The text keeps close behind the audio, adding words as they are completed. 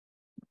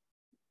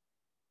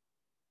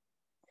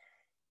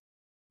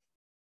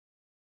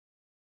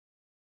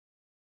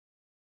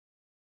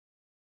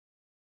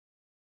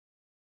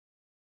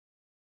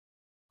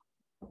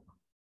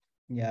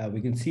Yeah,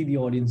 we can see the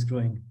audience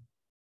growing.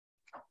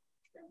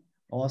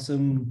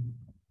 Awesome.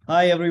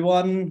 Hi,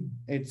 everyone.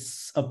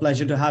 It's a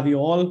pleasure to have you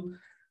all.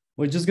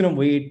 We're just going to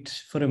wait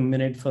for a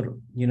minute for,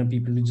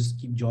 people to just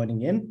keep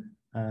joining in,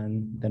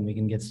 and then we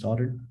can get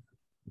started.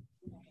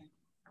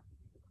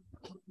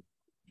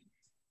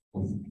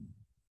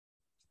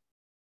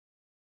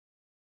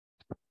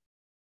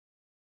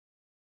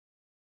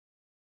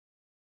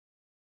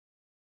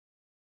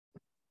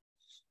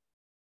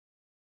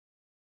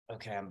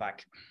 Okay, I'm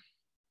back.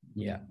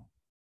 Yeah.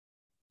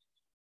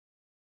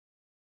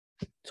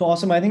 So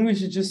awesome. I think we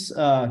should just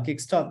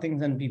kickstart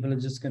things and people are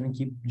just going to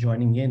keep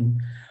joining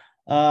in.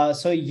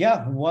 So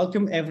yeah,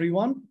 welcome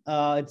everyone.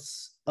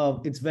 It's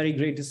very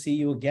great to see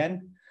you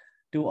again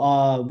to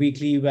our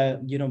weekly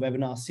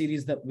webinar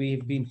series that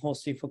we've been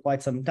hosting for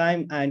quite some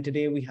time. And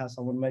today we have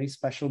someone very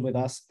special with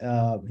us.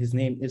 His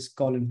name is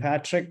Colin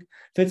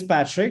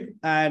Fitzpatrick,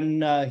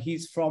 and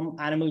he's from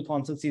Animal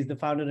Concerts. He's the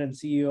founder and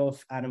CEO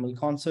of Animal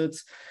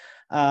Concerts.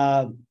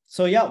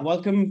 So yeah,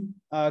 welcome,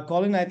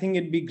 Colin. I think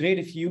it'd be great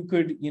if you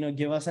could,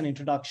 give us an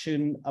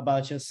introduction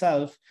about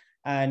yourself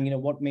and,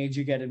 what made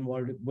you get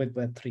involved with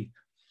Web3.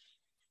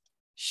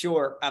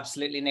 Sure,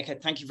 absolutely,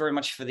 Nick. Thank you very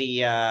much for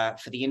the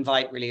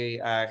invite. Really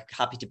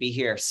happy to be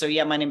here. So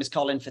yeah, my name is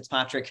Colin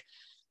Fitzpatrick.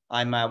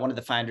 I'm one of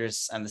the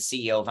founders and the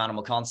CEO of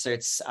Animal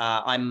Concerts.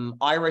 I'm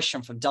Irish.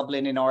 I'm from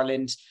Dublin in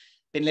Ireland.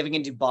 Been living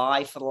in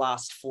Dubai for the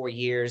last 4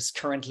 years.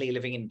 Currently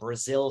living in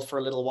Brazil for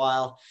a little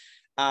while.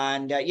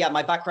 And yeah,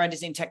 my background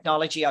is in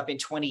technology. I've been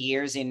 20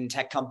 years in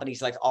tech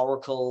companies like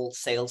Oracle,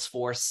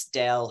 Salesforce,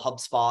 Dell,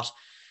 HubSpot,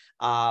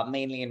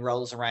 mainly in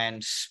roles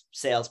around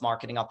sales,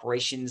 marketing,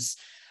 operations.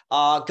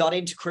 Got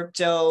into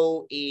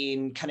crypto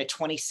in kind of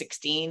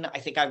 2016. I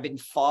think I've been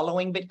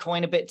following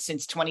Bitcoin a bit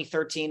since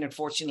 2013.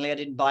 Unfortunately, I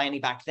didn't buy any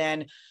back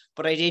then,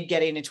 but I did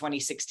get in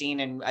 2016.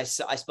 And I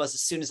suppose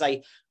as soon as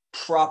I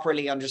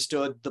properly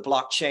understood the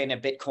blockchain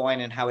of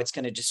Bitcoin and how it's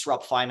going to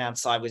disrupt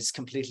finance, I was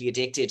completely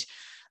addicted.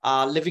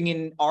 Living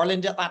in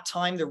Ireland at that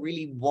time, there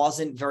really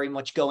wasn't very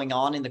much going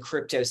on in the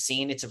crypto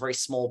scene. It's a very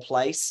small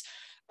place.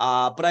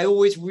 But I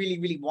always really,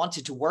 really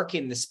wanted to work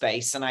in the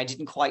space and I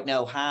didn't quite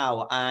know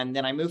how. And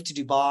then I moved to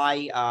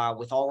Dubai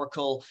with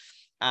Oracle.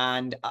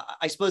 And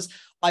I suppose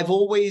I've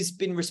always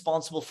been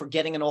responsible for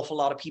getting an awful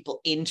lot of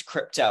people into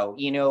crypto.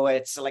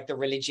 It's like the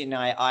religion.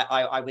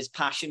 I was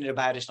passionate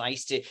about it. And I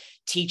used to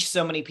teach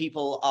so many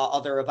people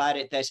other about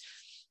it that,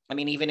 I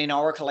mean, even in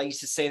Oracle, I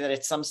used to say that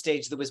at some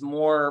stage there was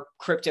more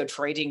crypto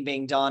trading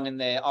being done in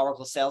the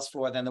Oracle sales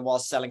floor than there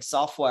was selling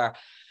software.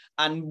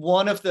 And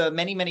one of the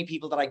many, many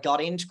people that I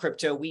got into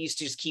crypto, we used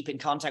to just keep in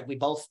contact. We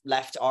both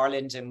left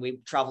Ireland and we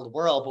traveled the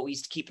world, but we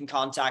used to keep in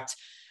contact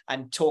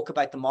and talk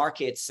about the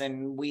markets.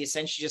 And we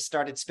essentially just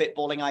started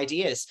spitballing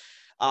ideas.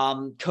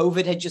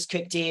 COVID had just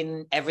kicked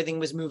in. Everything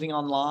was moving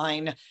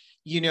online.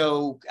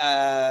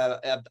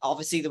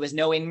 Obviously there was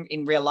no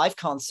in real life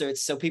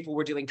concerts. So people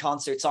were doing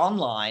concerts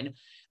online.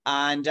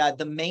 And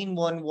the main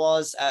one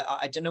was,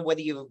 I don't know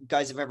whether you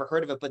guys have ever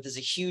heard of it, but there's a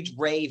huge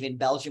rave in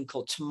Belgium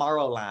called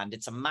Tomorrowland.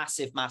 It's a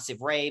massive,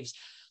 massive raves,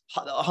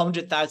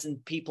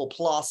 100,000 people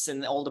plus,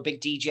 and all the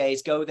big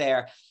DJs go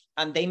there.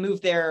 And they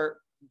moved their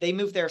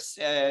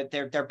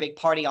big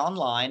party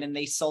online, and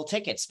they sold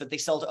tickets, but they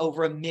sold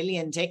over 1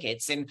 million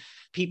tickets, and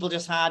people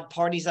just had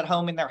parties at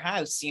home in their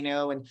house,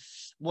 And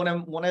one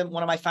of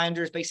my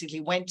founders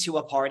basically went to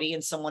a party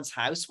in someone's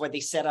house where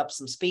they set up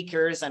some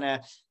speakers and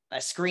a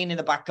screen in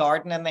the back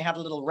garden, and they had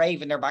a little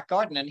rave in their back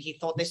garden, and he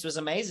thought this was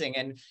amazing.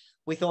 And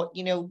we thought,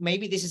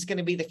 maybe this is going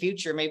to be the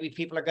future. Maybe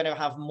people are going to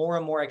have more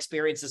and more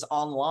experiences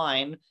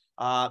online.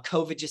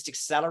 COVID just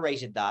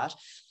accelerated that.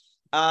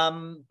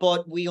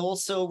 But we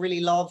also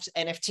really loved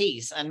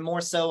NFTs, and more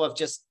so of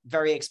just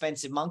very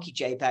expensive monkey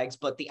JPEGs,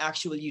 but the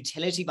actual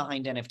utility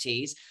behind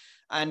NFTs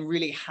and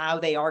really how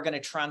they are going to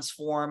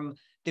transform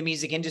the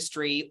music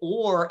industry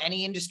or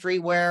any industry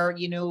where,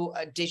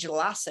 digital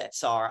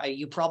assets are.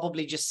 You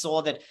probably just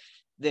saw that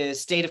the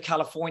state of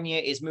California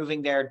is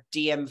moving their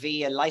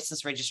DMV, a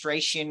license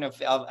registration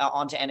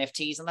onto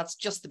NFTs. And that's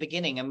just the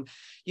beginning. And,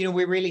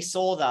 we really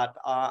saw that,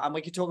 and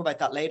we could talk about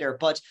that later,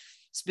 but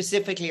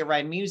specifically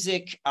around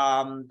music,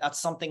 that's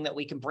something that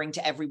we can bring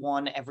to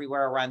everyone,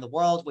 everywhere around the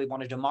world. We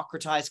want to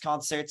democratize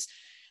concerts.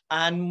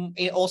 And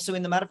also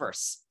in the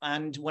metaverse.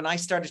 And when I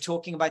started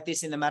talking about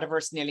this in the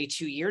metaverse nearly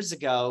 2 years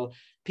ago,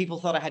 people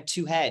thought I had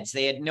two heads.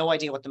 They had no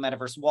idea what the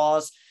metaverse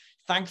was.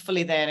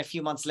 Thankfully, then a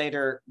few months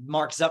later,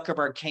 Mark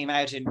Zuckerberg came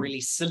out and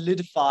really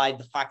solidified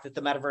the fact that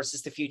the metaverse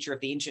is the future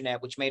of the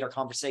internet, which made our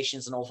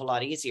conversations an awful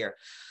lot easier.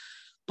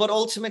 But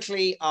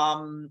ultimately,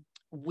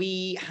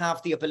 we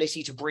have the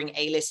ability to bring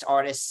A-list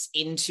artists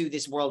into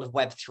this world of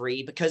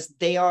Web3 because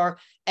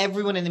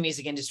everyone in the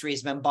music industry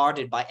is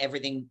bombarded by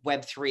everything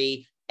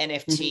Web3,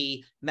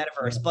 NFT,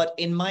 metaverse. But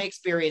in my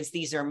experience,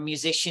 these are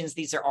musicians,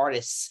 these are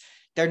artists.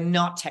 they're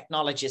not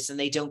technologists and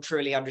they don't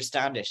truly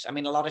understand it. I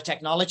mean, a lot of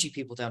technology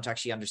people don't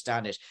actually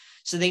understand it.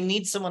 So they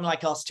need someone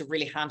like us to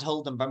really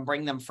handhold them and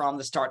bring them from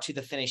the start to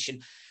the finish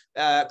and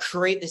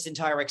create this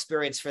entire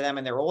experience for them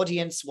and their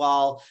audience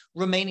while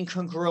remaining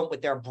congruent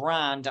with their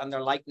brand and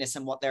their likeness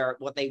and what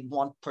they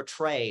want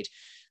portrayed.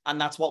 And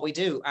that's what we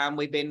do. And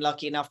we've been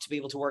lucky enough to be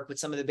able to work with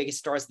some of the biggest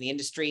stars in the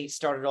industry.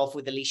 Started off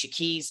with Alicia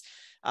Keys.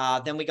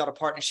 Then we got a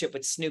partnership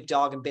with Snoop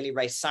Dogg and Billy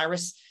Ray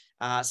Cyrus.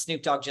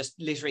 Snoop Dogg just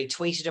literally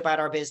tweeted about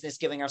our business,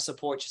 giving our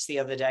support just the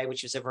other day,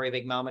 which was a very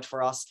big moment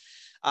for us.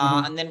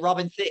 And then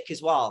Robin Thicke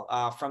as well,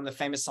 from the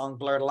famous song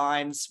Blurred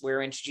Lines.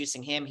 We're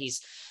introducing him.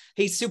 He's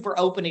super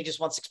open. He just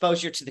wants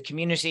exposure to the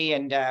community.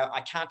 And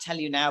I can't tell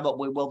you now, but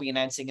we will be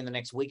announcing in the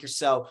next week or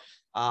so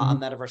a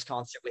Metaverse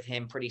concert with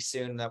him pretty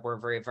soon that we're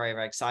very, very,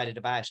 very excited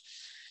about.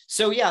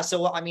 So yeah,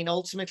 so I mean,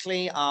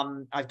 ultimately,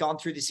 I've gone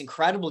through this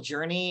incredible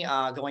journey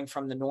going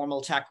from the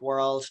normal tech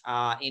world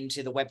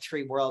into the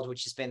Web3 world,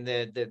 which has been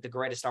the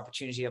greatest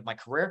opportunity of my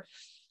career.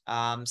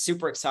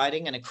 Super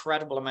exciting, an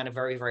incredible amount of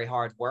very, very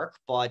hard work,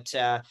 but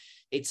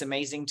it's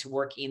amazing to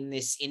work in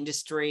this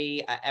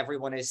industry.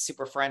 Everyone is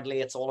super friendly.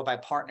 It's all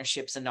about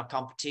partnerships and not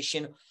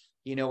competition.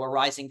 You know, a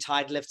rising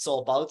tide lifts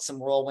all boats and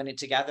we're all winning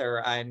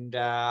together. And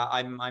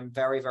I'm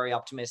very, very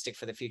optimistic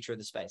for the future of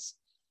the space.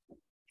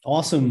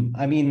 Awesome.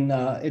 I mean,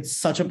 it's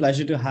such a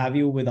pleasure to have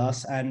you with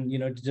us, and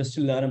just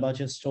to learn about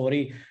your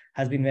story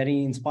has been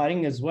very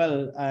inspiring as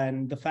well.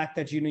 And the fact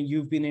that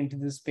you've been into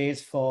this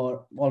space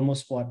for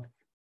almost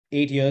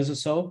 8 years or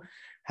so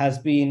has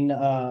been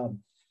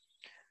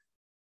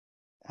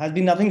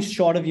nothing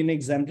short of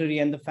exemplary.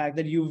 And the fact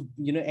that you've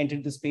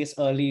entered the space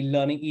early,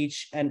 learning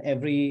each and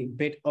every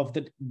bit of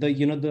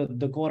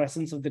the core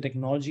essence of the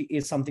technology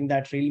is something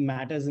that really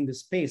matters in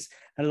this space.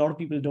 And a lot of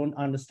people don't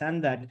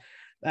understand that.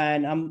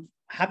 And I'm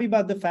happy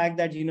about the fact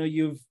that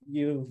you've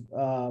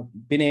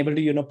been able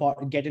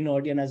to get in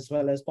early and as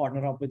well as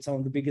partner up with some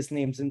of the biggest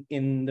names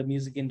in the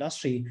music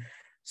industry.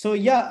 So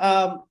yeah,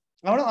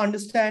 I want to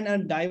understand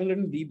and dive a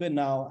little deeper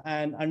now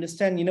and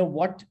understand,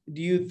 what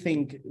do you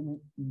think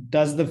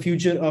does the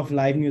future of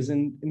live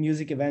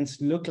music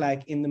events look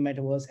like in the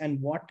metaverse, and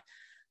what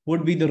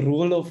would be the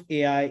role of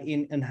AI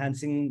in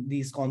enhancing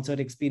these concert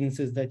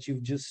experiences that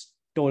you've just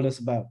told us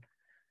about?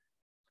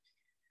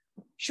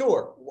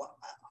 Sure.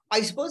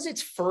 I suppose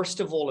it's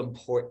first of all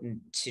important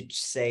to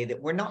say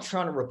that we're not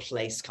trying to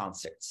replace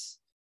concerts.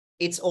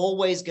 It's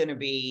always going to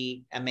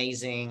be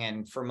amazing,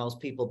 and for most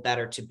people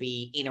better to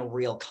be in a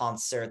real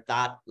concert,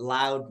 that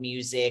loud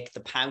music,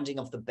 the pounding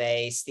of the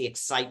bass, the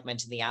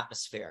excitement and the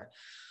atmosphere.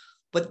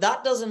 But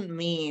that doesn't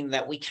mean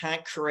that we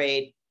can't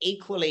create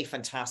equally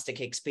fantastic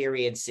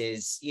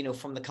experiences,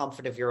 from the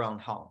comfort of your own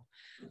home.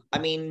 I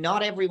mean,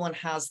 not everyone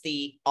has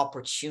the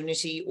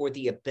opportunity or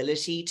the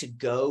ability to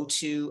go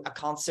to a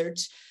concert.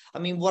 I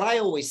mean, what I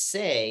always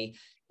say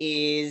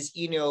is,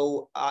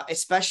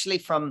 especially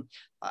from,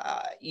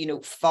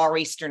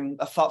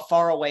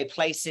 far away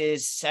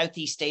places,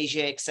 Southeast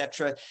Asia,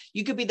 etc.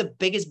 You could be the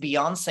biggest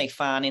Beyonce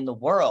fan in the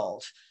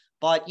world,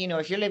 but,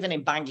 if you're living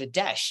in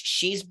Bangladesh,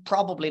 she's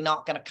probably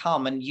not going to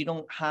come, and you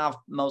don't have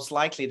most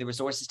likely the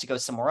resources to go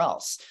somewhere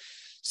else.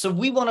 So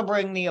we want to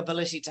bring the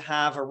ability to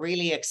have a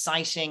really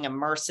exciting,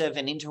 immersive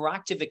and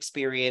interactive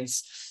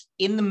experience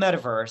in the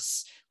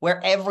metaverse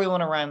where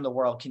everyone around the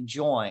world can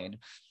join.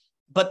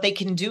 But they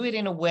can do it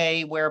in a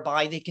way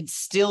whereby they can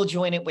still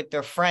join it with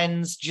their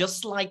friends,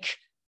 just like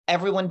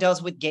everyone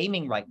does with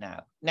gaming right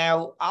now.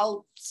 Now,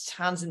 I'll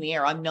hands in the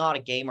air. I'm not a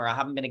gamer. I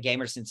haven't been a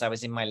gamer since I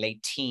was in my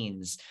late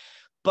teens,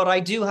 but I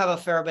do have a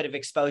fair bit of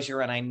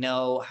exposure, and I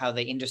know how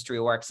the industry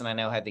works and I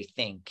know how they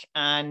think.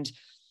 And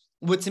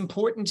what's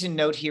important to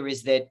note here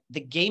is that the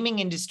gaming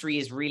industry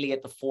is really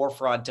at the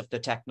forefront of the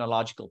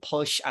technological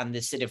push and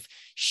this sort of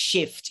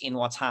shift in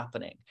what's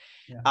happening.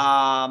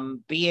 Yeah.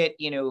 Be it,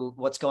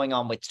 what's going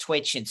on with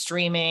Twitch and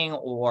streaming,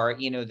 or,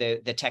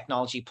 the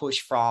technology push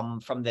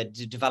from the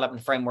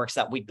development frameworks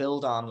that we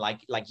build on,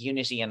 like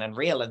Unity and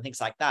Unreal and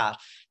things like that.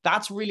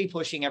 That's really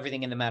pushing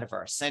everything in the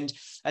metaverse. And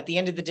at the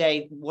end of the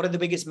day, what are the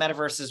biggest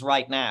metaverses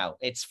right now?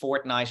 It's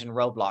Fortnite and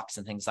Roblox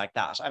and things like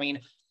that. I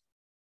mean,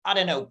 I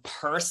don't know,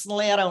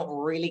 personally, I don't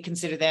really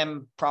consider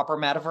them proper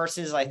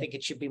metaverses. I think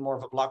it should be more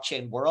of a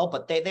blockchain world,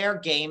 but they're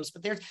games,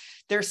 but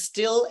there's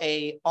still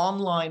a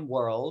online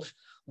world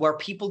where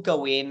people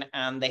go in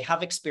and they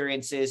have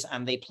experiences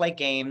and they play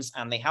games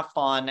and they have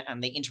fun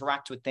and they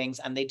interact with things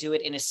and they do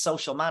it in a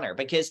social manner,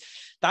 because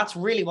that's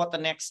really what the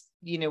next,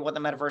 what the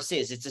metaverse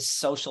is. It's a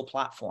social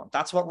platform.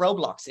 That's what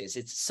Roblox is.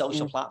 It's a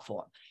social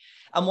platform.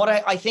 And what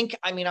I think,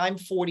 I mean, I'm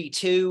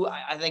 42.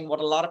 I think what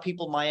a lot of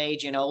people my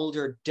age and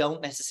older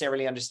don't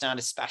necessarily understand,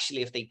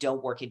 especially if they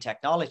don't work in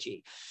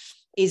technology,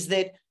 is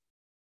that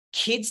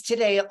kids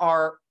today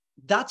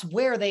that's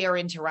where they are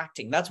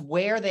interacting. That's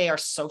where they are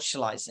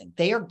socializing.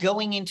 They are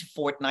going into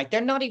Fortnite.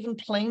 They're not even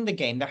playing the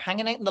game. They're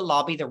hanging out in the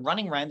lobby. They're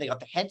running around. They got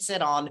the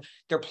headset on.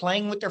 They're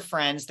playing with their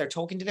friends. They're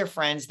talking to their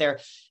friends.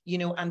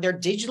 And their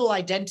digital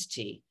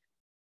identity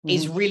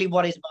is really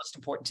what is most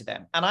important to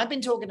them. And I've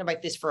been talking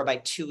about this for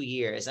about 2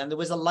 years. And there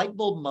was a light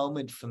bulb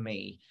moment for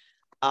me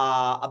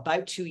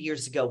about 2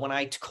 years ago when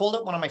I called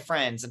up one of my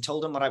friends and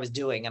told him what I was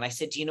doing. And I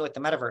said, do you know what the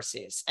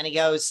metaverse is? And he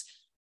goes,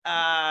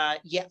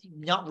 yeah,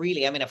 not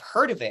really. I mean, I've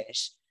heard of it.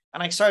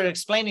 And I started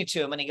explaining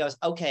to him and he goes,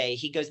 okay.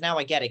 He goes, now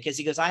I get it. Because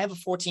he goes, I have a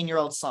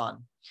 14-year-old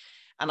son.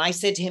 And I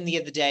said to him the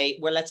other day,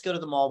 well, let's go to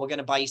the mall. We're going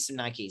to buy you some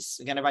Nikes.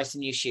 We're going to buy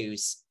some new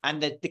shoes.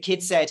 And the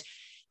kid said,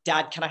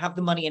 Dad, can I have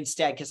the money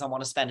instead? Because I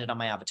want to spend it on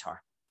my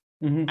avatar.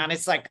 Mm-hmm. And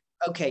it's like,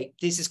 okay,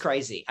 this is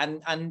crazy.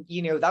 And,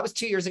 you know, that was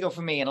 2 years ago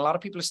for me. And a lot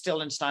of people are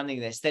still understanding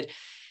this, that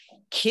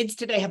kids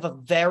today have a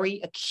very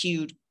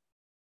acute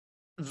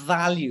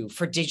value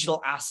for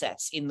digital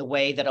assets in the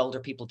way that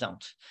older people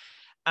don't.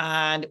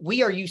 And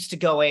we are used to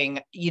going,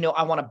 you know,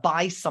 I want to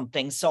buy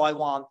something. So I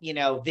want, you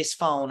know, this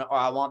phone or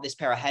I want this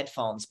pair of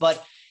headphones.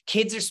 But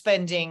kids are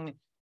spending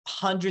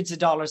hundreds of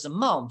dollars a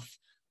month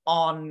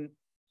on,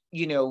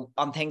 you know,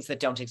 on things that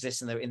don't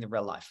exist in the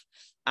real life.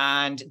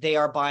 And they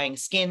are buying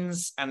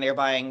skins and they're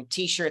buying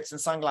T-shirts and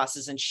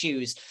sunglasses and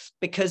shoes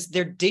because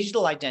their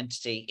digital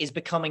identity is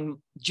becoming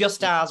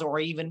just as or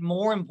even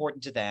more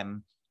important to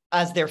them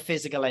as their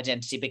physical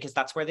identity, because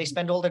that's where they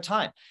spend all their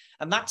time.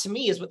 And that to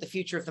me is what the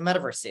future of the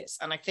metaverse is.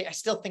 And I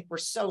still think we're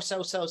so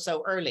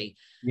early.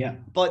 Yeah.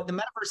 But the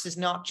metaverse is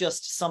not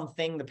just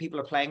something that people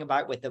are playing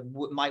about with that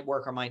might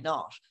work or might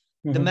not.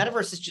 Mm-hmm. The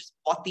metaverse is just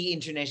what the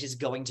internet is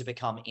going to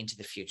become into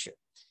the future.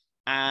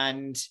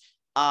 And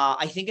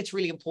I think it's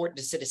really important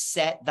to sort of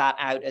set that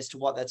out as to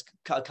what that's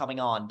coming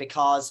on,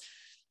 because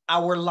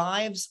our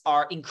lives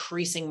are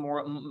increasingly more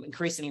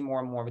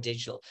and more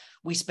digital.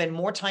 We spend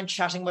more time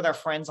chatting with our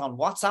friends on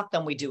WhatsApp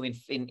than we do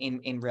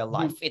in real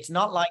life. Mm-hmm. It's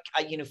not like,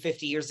 you know,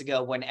 50 years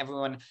ago when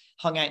everyone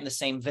hung out in the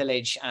same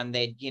village and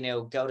they'd, you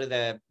know, go to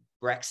the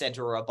rec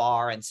center or a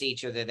bar and see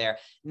each other there.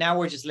 Now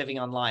we're just living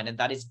online, and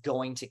that is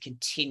going to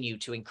continue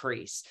to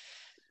increase.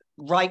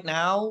 Right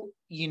now,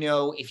 you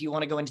know, if you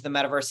want to go into the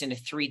metaverse in a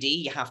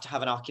 3D, you have to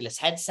have an Oculus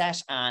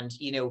headset, and,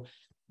 you know,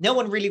 no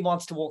one really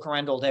wants to walk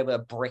around all day with a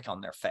brick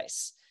on their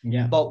face.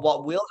 Yeah. But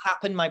what will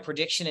happen, my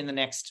prediction in the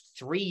next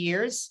 3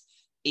 years,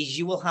 is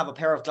you will have a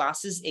pair of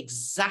glasses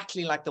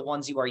exactly like the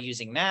ones you are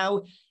using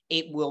now.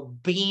 It will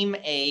beam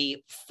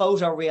a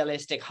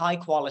photorealistic, high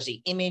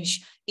quality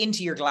image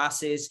into your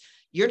glasses.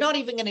 You're not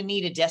even going to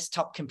need a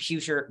desktop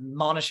computer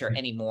monitor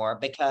anymore,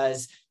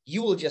 because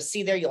you will just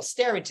see there, you'll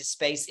stare into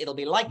space. It'll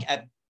be like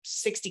a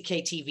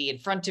 60K TV in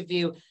front of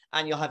you,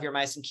 and you'll have your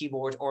mouse and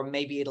keyboard, or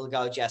maybe it'll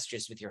go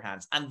gestures with your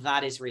hands. And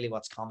that is really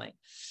what's coming.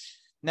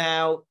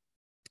 Now,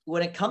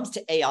 when it comes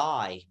to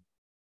AI,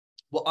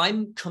 well,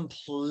 I'm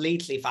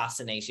completely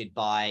fascinated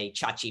by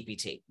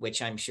ChatGPT,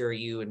 which I'm sure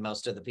you and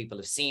most other people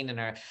have seen,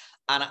 and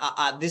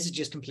this is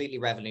just completely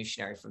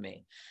revolutionary for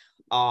me.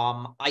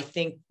 I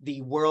think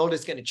the world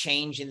is going to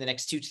change in the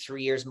next 2 to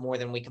 3 years more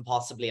than we can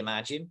possibly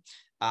imagine.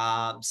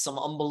 Some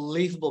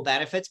unbelievable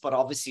benefits, but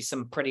obviously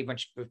some pretty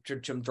much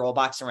some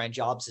drawbacks around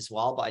jobs as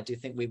well. But I do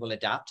think we will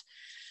adapt.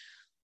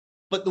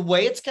 But the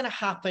way it's going to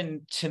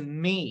happen to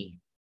me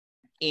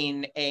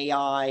in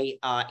AI,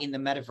 in the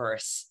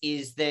metaverse,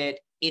 is that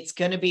it's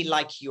going to be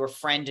like your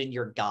friend and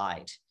your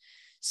guide.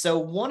 So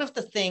one of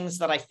the things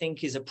that I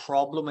think is a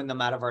problem in the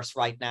metaverse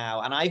right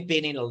now, and I've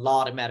been in a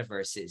lot of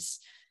metaverses,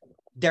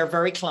 they're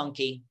very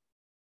clunky.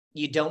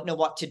 You don't know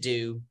what to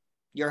do.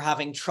 You're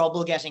having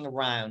trouble getting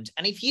around.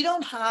 And if you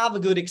don't have a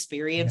good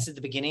experience at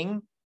the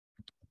beginning,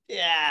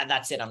 yeah,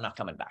 that's it. I'm not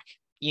coming back.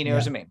 You know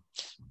what I mean?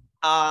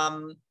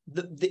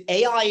 The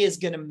AI is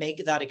going to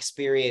make that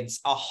experience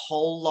a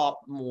whole lot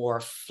more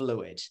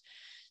fluid.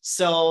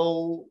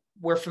 So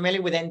we're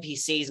familiar with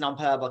NPCs,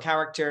 non-playable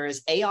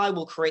characters. AI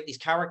will create these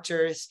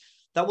characters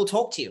that will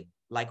talk to you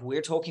like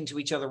we're talking to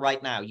each other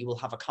right now. You will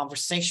have a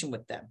conversation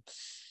with them.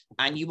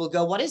 And you will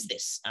go, what is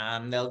this?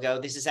 And they'll go,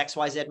 this is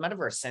XYZ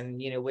Metaverse.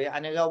 And, you know,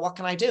 and I go, what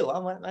can I do?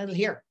 Oh, well,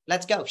 here,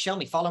 let's go. Show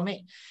me, follow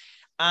me.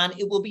 And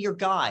it will be your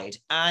guide.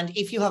 And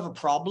if you have a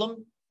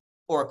problem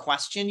or a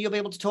question, you'll be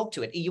able to talk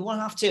to it. You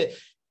won't have to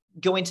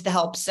go into the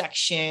help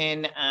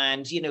section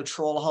and, you know,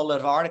 troll a whole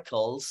lot of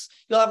articles.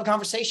 You'll have a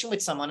conversation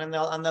with someone and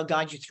they'll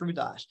guide you through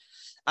that.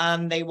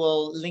 And they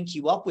will link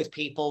you up with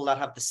people that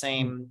have the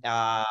same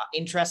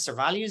interests or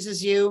values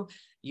as you.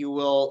 You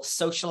will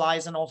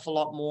socialize an awful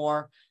lot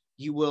more.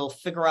 You will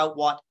figure out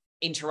what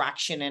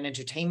interaction and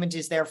entertainment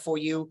is there for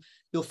you.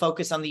 You'll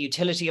focus on the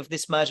utility of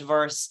this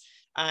metaverse,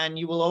 and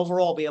you will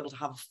overall be able to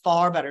have a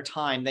far better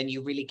time than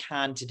you really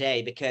can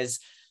today, because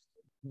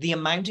the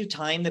amount of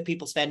time that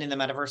people spend in the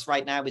metaverse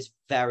right now is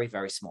very,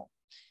 very small.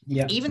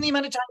 Yeah. Even the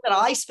amount of time that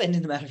I spend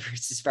in the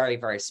metaverse is very,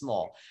 very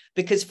small,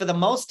 because for the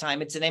most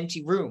time, it's an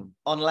empty room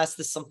unless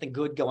there's something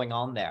good going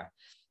on there.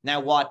 Now,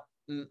 what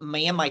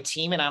me and my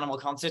team at Animal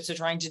Concerts are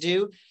trying to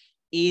do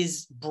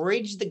is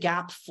bridge the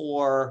gap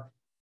for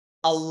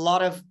a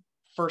lot of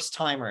first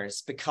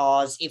timers,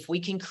 because if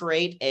we can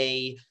create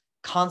a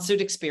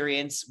concert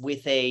experience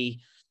with a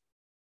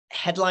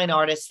headline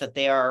artist that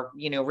they are,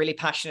 you know, really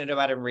passionate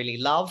about and really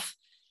love,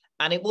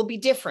 and it will be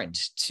different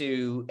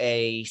to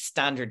a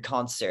standard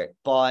concert,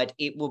 but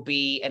it will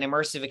be an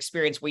immersive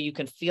experience where you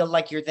can feel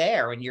like you're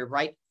there and you're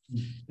right,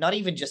 not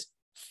even just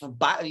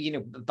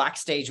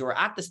backstage or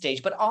at the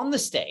stage, but on the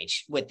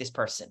stage with this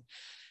person.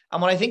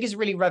 And what I think is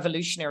really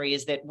revolutionary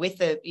is that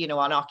with an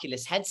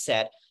Oculus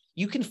headset,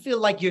 you can feel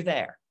like you're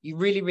there. You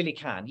really, really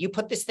can. You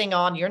put this thing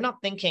on, you're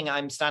not thinking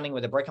I'm standing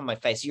with a brick on my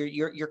face.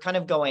 You're kind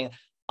of going,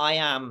 I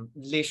am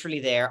literally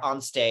there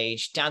on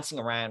stage, dancing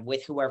around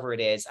with whoever it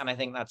is. And I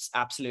think that's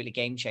absolutely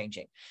game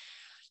changing.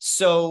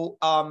 So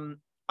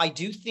I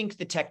do think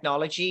the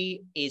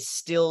technology is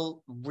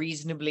still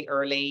reasonably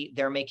early.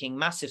 They're making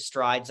massive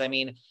strides. I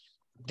mean,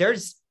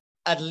 there's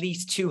at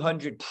least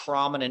 200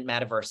 prominent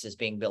metaverses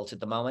being built at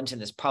the moment,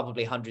 and there's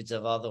probably hundreds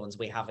of other ones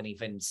we haven't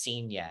even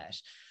seen yet.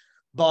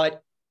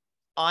 But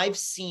I've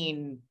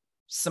seen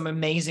some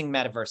amazing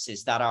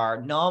metaverses that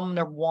are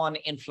number one,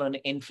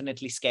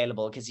 infinitely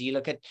scalable. Because you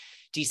look at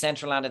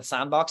Decentraland and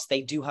Sandbox,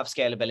 they do have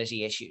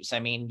scalability issues. I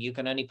mean, you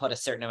can only put a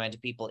certain amount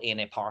of people in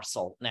a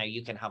parcel. Now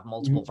you can have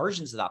multiple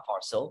versions of that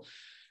parcel,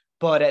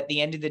 but at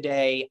the end of the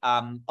day,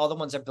 other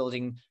ones are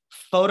building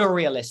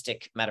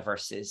photorealistic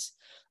metaverses.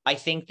 I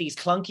think these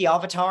clunky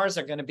avatars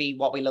are going to be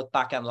what we look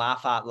back and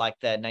laugh at, like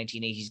the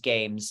 1980s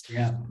games.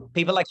 Yeah.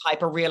 People like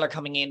Hyperreal are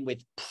coming in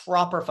with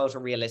proper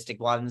photorealistic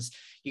ones.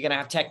 You're going to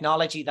have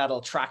technology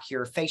that'll track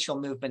your facial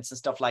movements and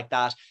stuff like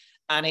that.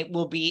 And it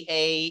will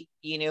be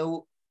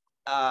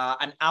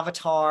an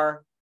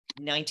avatar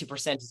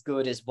 90% as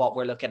good as what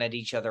we're looking at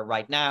each other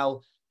right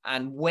now.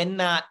 And when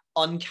that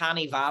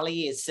uncanny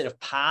valley is sort of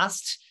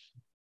past,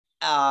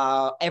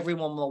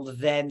 everyone will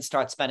then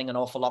start spending an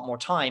awful lot more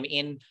time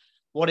in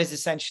what is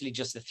essentially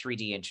just the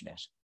 3D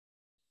internet.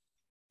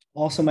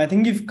 Awesome. I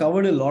think you've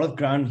covered a lot of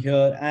ground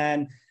here.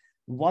 And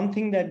one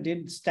thing that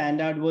did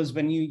stand out was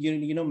when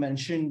you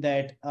mentioned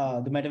that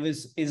the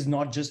metaverse is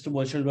not just a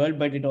virtual world,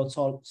 but it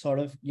also sort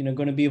of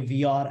going to be a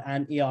VR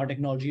and AR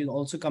technology is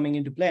also coming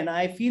into play. And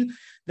I feel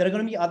there are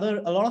going to be a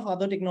lot of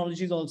other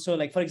technologies also,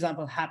 like for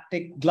example,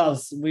 haptic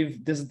gloves.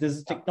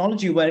 This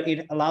technology where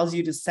it allows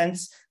you to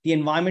sense the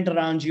environment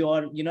around you,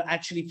 or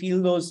actually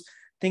feel those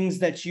things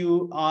that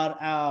you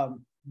are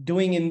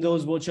doing in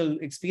those virtual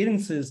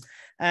experiences.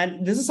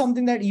 And this is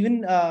something that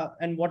even,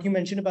 and what you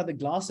mentioned about the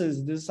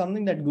glasses, this is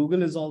something that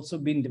Google has also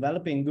been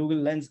developing, Google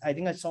Lens. I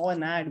think I saw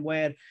an ad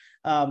where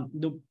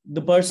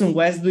the person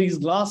wears these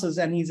glasses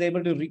and he's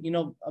able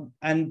to,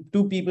 and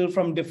two people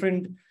from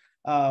different,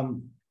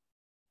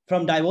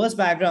 from diverse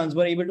backgrounds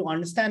were able to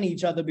understand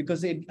each other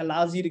because it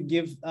allows you to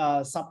give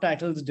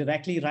subtitles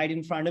directly right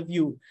in front of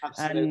you.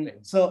 Absolutely. And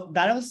so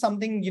that was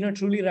something,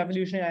 truly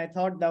revolutionary. I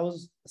thought that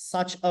was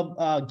such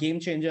a game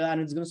changer, and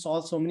it's going to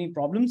solve so many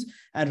problems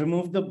and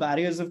remove the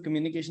barriers of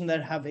communication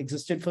that have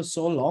existed for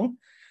so long.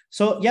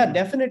 So yeah,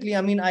 definitely.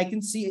 I mean, I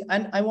can see,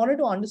 and I wanted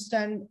to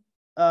understand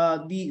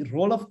the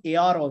role of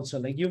AR also.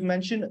 Like you've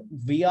mentioned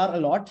VR a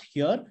lot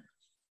here,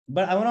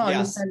 but I want to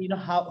understand,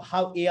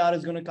 how AR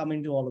is going to come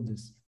into all of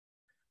this.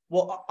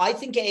 Well, I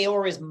think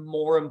AR is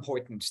more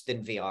important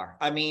than VR.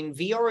 I mean,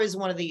 VR is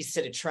one of these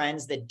sort of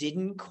trends that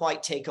didn't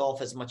quite take off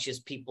as much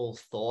as people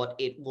thought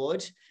it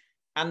would.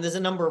 And there's a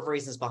number of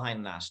reasons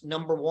behind that.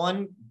 Number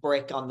one,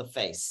 brick on the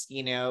face.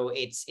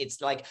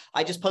 It's like,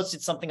 I just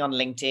posted something on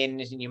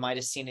LinkedIn, and you might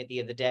have seen it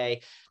the other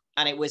day.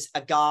 And it was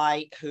a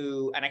guy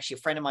who, and actually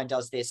a friend of mine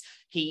does this.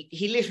 He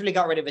literally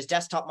got rid of his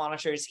desktop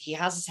monitors. He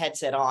has his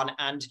headset on,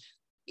 and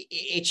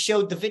it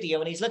showed the video,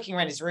 and he's looking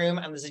around his room,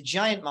 and there's a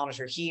giant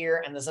monitor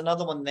here, and there's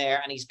another one there,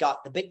 and he's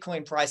got the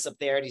Bitcoin price up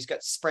there, and he's got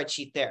a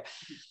spreadsheet there.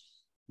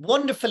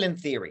 Wonderful in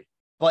theory,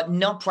 but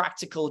not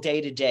practical day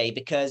to day,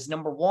 because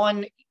number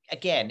one,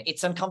 again,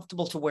 it's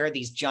uncomfortable to wear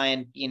these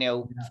giant,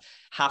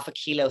 half a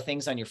kilo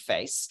things on your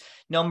face.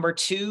 Number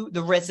two,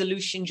 the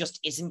resolution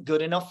just isn't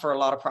good enough for a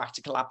lot of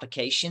practical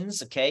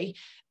applications. Okay.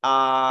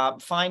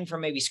 Fine for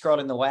maybe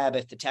scrolling the web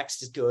if the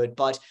text is good,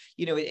 but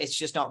it's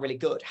just not really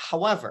good.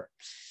 However,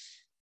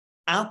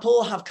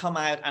 Apple have come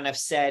out and have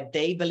said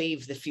they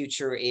believe the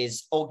future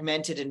is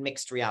augmented and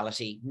mixed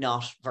reality,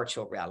 not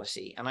virtual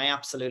reality. And I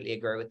absolutely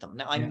agree with them.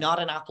 Now, I'm not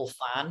an Apple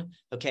fan.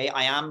 Okay.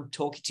 I am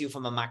talking to you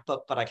from a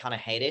MacBook, but I kind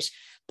of hate it.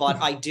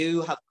 But I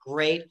do have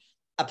great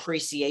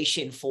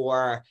appreciation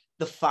for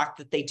the fact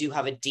that they do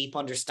have a deep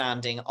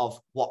understanding of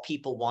what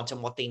people want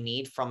and what they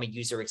need from a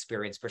user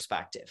experience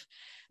perspective.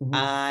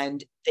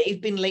 And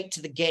they've been late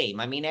to the game.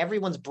 I mean,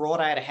 everyone's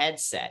brought out a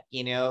headset,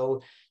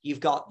 you've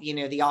got,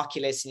 the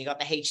Oculus, and you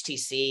got the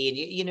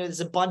HTC, and there's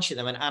a bunch of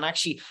them. And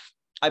actually,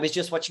 I was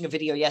just watching a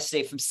video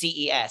yesterday from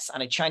CES,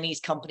 and a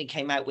Chinese company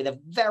came out with a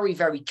very,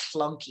 very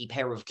clunky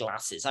pair of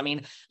glasses. I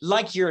mean,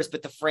 like yours,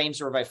 but the frames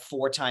were about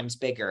 4 times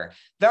bigger.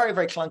 Very,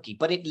 very clunky,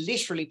 but it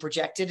literally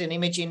projected an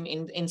image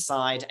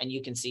inside, and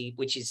you can see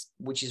which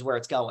is where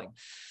it's going.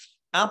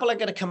 Apple are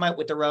going to come out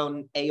with their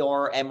own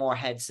AR, MR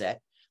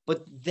headset,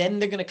 but then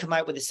they're going to come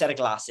out with a set of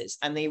glasses,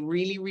 and they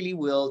really, really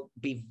will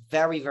be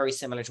very, very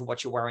similar to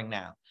what you're wearing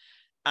now.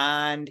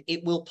 And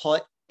it will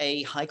put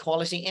a high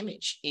quality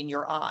image in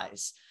your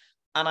eyes.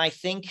 And I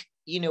think,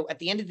 at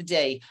the end of the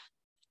day,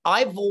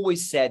 I've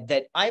always said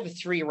that I have a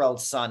 3-year-old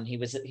son. He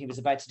was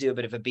about to do a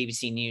bit of a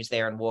BBC News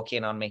there and walk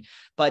in on me.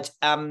 But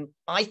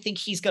I think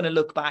he's going to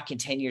look back in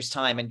 10 years'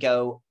 time and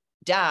go,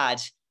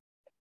 Dad,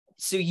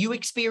 So you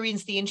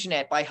experience the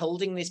internet by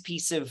holding this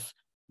piece of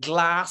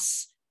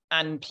glass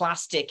and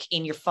plastic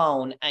in your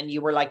phone, and you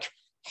were like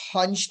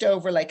hunched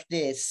over like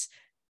this,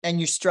 and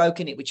you're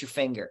stroking it with your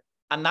finger.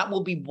 And that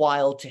will be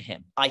wild to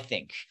him, I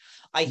think.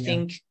 I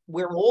think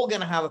we're all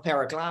going to have a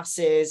pair of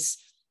glasses.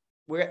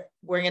 We're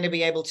going to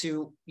be able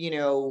to,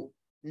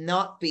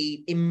 not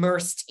be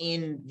immersed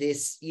in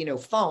this,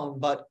 phone,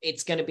 but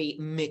it's going to be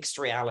mixed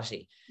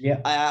reality.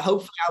 Yeah.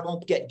 Hopefully I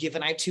won't get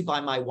given out to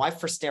by my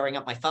wife for staring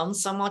at my phone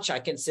so much. I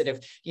can sort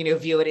of,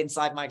 view it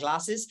inside my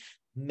glasses.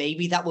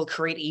 Maybe that will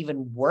create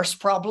even worse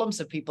problems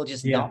of people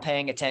just not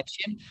paying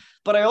attention.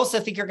 But I also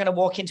think you're going to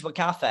walk into a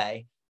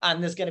cafe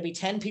and there's going to be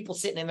 10 people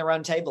sitting in their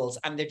own tables,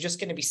 and they're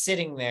just going to be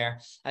sitting there,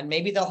 and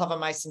maybe they'll have a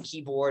mouse and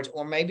keyboard,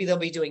 or maybe they'll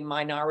be doing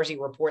Minority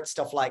Report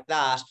stuff like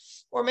that,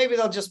 or maybe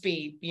they'll just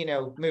be,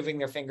 moving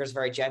their fingers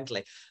very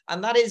gently.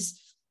 And that is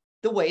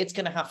the way it's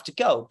going to have to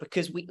go,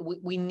 because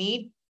we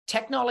need,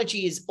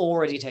 technology is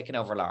already taking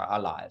over our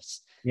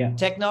lives. Yeah.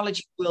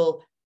 Technology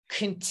will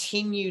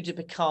continue to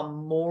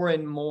become more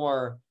and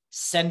more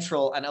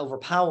central and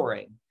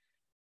overpowering.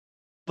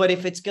 But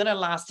if it's going to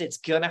last, it's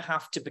going to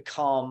have to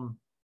become,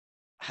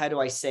 how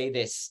do I say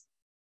this,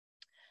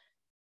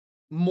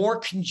 more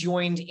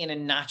conjoined in a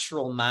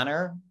natural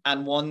manner,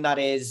 and one that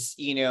is,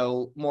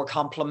 more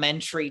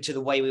complementary to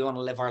the way we want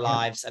to live our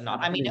lives. And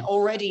not, I mean,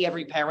 already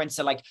every parent's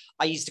are like,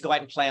 I used to go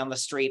out and play on the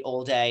street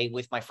all day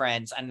with my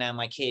friends, and now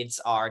my kids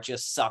are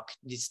just stuck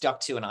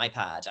to an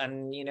iPad.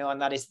 And,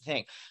 and that is the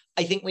thing.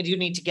 I think we do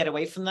need to get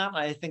away from that.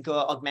 I think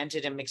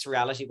augmented and mixed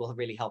reality will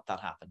really help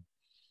that happen.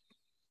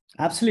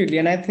 Absolutely.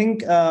 And I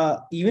think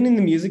even in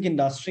the music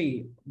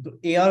industry,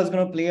 AR is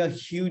going to play a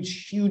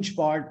huge, huge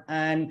part.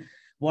 And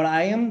what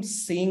I am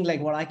seeing, like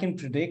what I can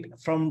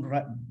predict from,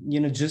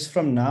 just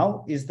from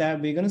now, is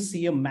that we're going to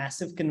see a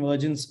massive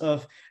convergence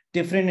of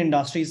different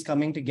industries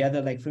coming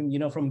together, like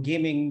from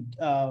gaming,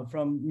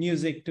 from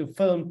music to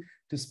film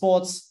to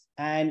sports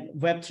and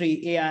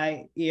Web3,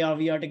 AI, AR,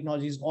 VR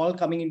technologies, all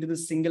coming into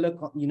this singular,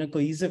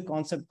 cohesive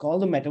concept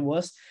called the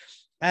Metaverse.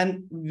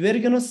 And we're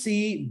going to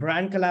see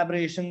brand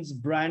collaborations,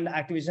 brand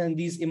activation, and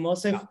these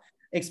immersive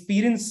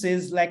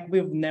experiences like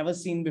we've never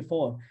seen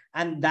before.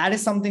 And that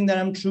is something that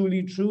I'm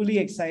truly, truly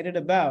excited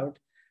about.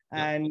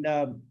 And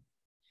I'm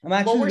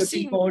actually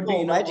looking forward to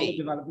all the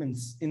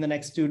developments in the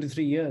next 2 to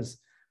 3 years.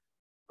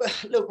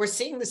 Look, we're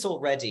seeing this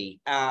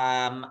already.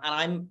 And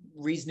I'm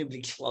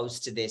reasonably close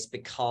to this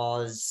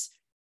because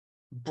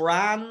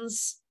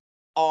brands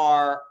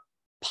are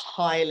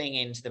piling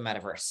into the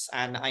metaverse,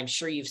 and I'm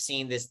sure you've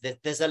seen this.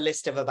 There's a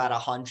list of about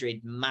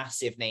 100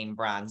 massive name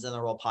brands, and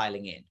they're all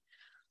piling in.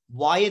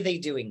 Why are they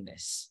doing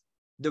this?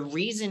 The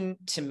reason,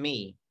 to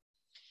me,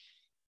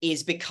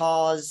 is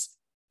because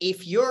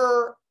if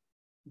you're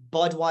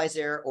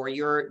Budweiser or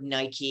you're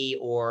Nike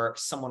or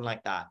someone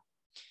like that,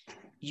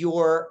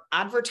 your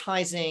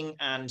advertising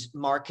and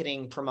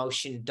marketing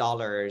promotion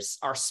dollars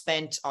are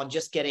spent on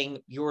just getting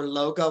your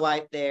logo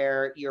out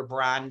there, your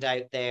brand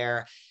out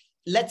there.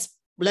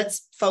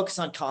 Let's focus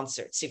on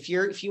concerts. If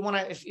you're going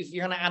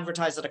to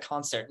advertise at a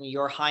concert and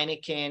you're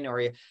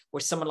Heineken or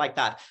someone like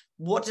that,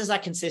 what does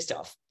that consist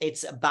of?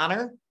 It's a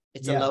banner,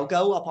 it's a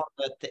logo up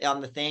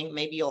on the thing.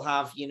 Maybe you'll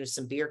have,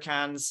 some beer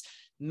cans.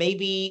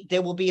 Maybe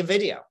there will be a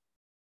video,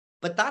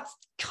 but that's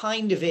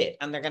kind of it.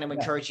 And they're going to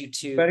encourage you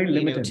to, very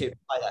limited. To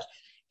buy that.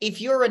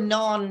 If you're a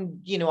non,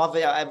 a lot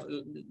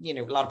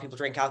of people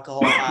drink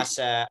alcohol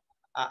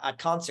at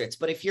concerts,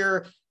 but if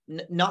you're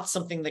not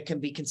something that can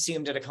be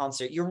consumed at a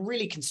concert, you're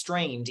really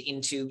constrained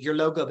into your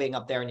logo being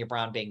up there and your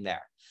brand being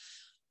there.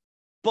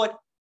 But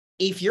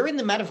if you're in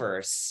the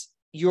metaverse,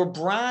 your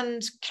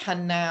brand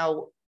can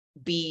now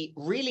be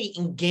really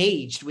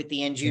engaged with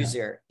the end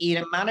user in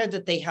a manner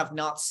that they have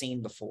not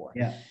seen before.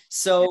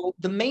 So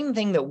the main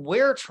thing that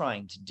we're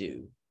trying to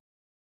do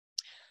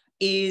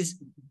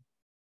is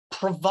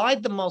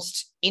provide the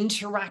most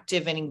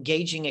interactive and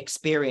engaging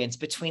experience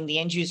between the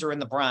end user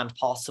and the brand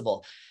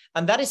possible.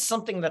 And that is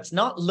something that's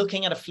not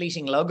looking at a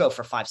fleeting logo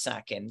for 5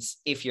 seconds,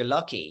 if you're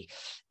lucky.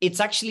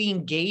 It's actually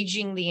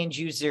engaging the end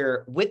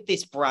user with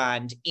this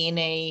brand in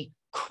a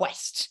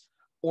quest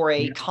or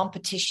a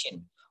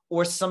competition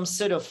or some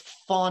sort of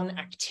fun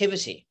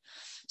activity.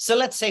 So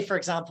let's say, for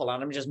example,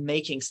 and I'm just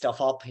making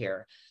stuff up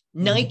here,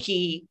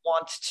 Nike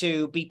wants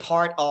to be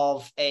part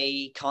of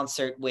a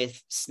concert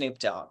with Snoop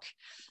Dogg.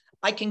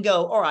 I can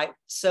go, all right,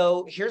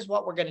 so here's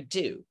what we're going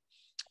to do.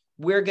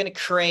 We're going to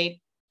create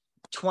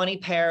 20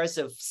 pairs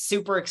of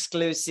super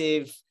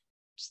exclusive,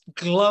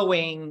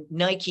 glowing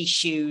Nike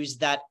shoes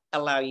that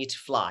allow you to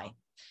fly.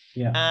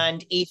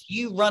 And if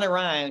you run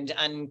around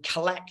and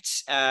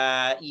collect,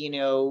 a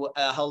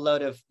whole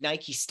load of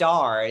Nike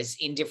stars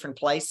in different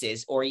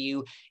places, or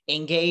you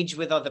engage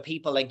with other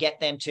people and get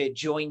them to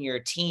join your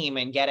team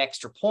and get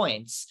extra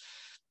points,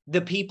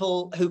 the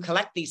people who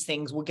collect these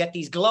things will get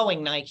these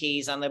glowing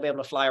Nikes and they'll be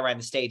able to fly around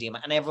the stadium,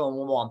 and everyone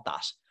will want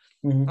that.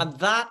 And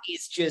that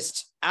is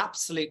just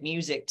absolute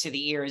music to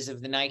the ears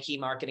of the Nike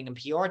marketing and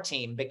PR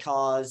team,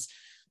 because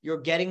you're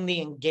getting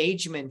the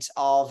engagement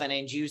of an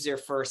end user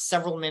for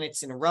several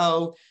minutes in a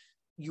row.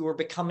 you're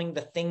becoming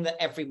the thing that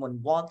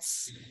everyone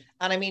wants.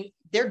 And I mean,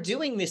 they're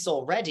doing this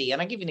already.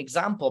 And I give you an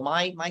example.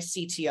 My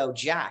CTO,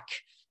 Jack,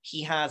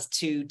 he has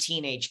 2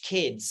 teenage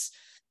kids.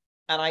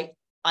 And I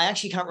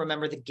actually can't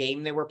remember the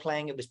game they were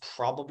playing. It was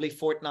probably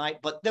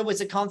Fortnite, but there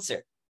was a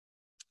concert.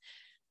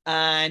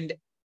 And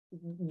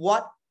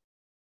what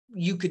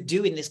you could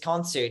do in this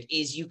concert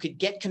is you could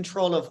get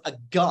control of a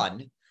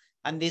gun,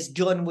 and this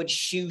gun would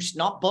shoot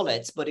not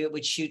bullets, but it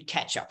would shoot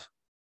ketchup.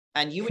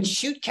 And you would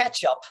shoot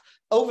ketchup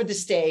over the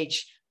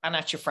stage and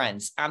at your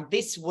friends. And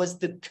this was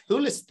the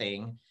coolest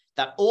thing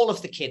that all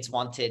of the kids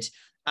wanted.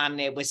 And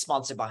it was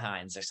sponsored by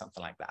Heinz or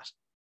something like that.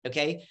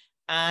 Okay.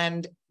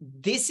 And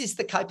this is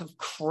the type of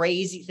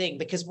crazy thing,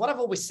 because what I've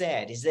always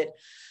said is that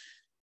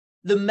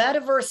the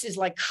metaverse is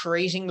like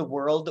creating the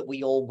world that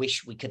we all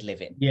wish we could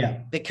live in.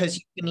 Yeah. Because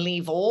you can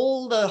leave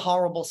all the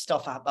horrible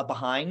stuff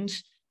behind,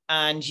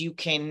 and you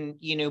can,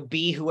 you know,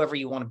 be whoever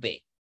you want to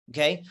be.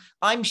 Okay.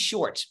 I'm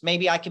short.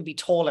 Maybe I can be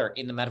taller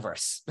in the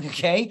metaverse.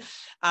 Okay.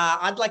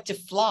 I'd like to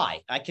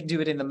fly. I can do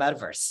it in the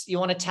metaverse. You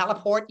want to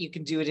teleport? You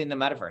can do it in the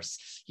metaverse.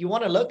 You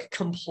want to look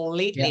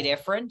completely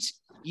different.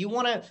 You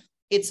want to,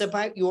 it's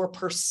about your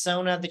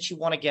persona that you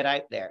want to get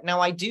out there. Now,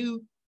 I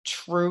do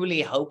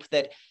truly hope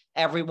that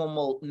everyone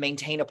will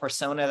maintain a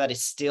persona that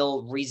is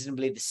still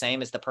reasonably the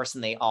same as the person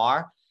they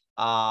are.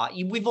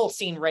 We've all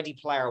seen Ready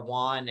Player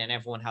One, and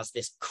everyone has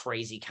this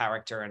crazy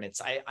character, and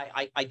it's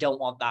I don't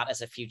want that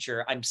as a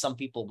future. Some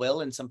people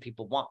will, and some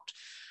people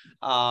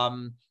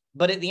won't.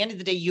 But at the end of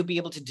the day, you'll be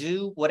able to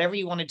do whatever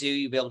you want to do.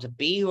 You'll be able to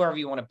be whoever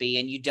you want to be,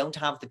 and you don't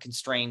have the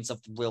constraints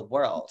of the real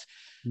world.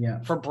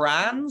 Yeah. For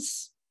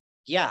brands,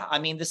 yeah, I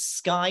mean, the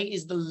sky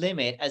is the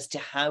limit as to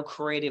how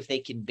creative they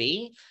can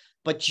be.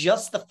 But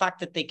just the fact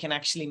that they can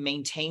actually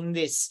maintain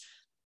this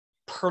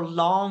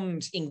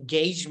prolonged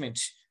engagement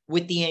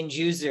with the end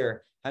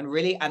user, and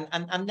really,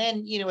 and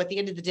then, you know, at the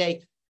end of the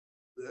day,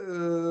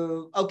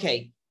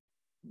 okay,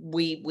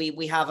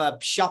 we have a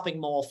shopping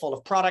mall full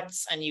of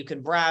products, and you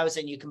can browse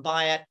and you can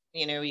buy it.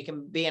 You know, you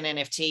can be an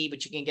NFT,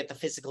 but you can get the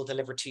physical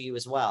delivered to you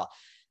as well.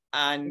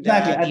 And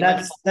exactly,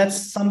 and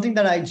that's something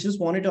that I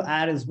just wanted to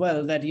add as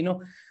well. That, you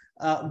know,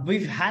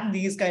 we've had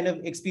these kind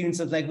of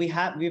experiences. Like we've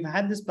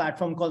had this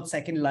platform called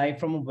Second Life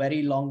from a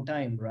very long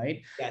time,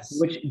 right? Yes.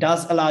 Which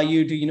does allow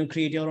you to, you know,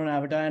 create your own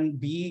avatar and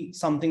be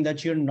something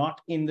that you're not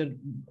in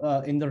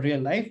the real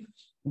life.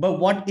 But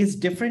what is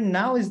different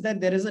now is that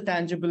there is a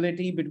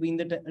tangibility between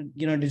the,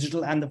 you know,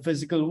 digital and the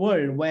physical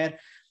world, where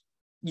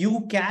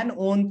you can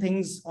own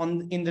things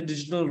in the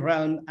digital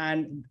realm,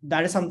 and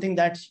that is something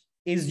that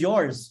is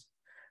yours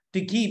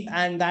to keep,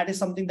 and that is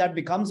something that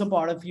becomes a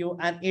part of you.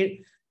 And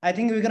I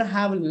think we're going to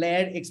have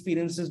layered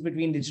experiences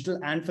between digital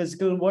and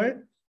physical world,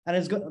 and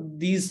it's good.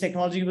 These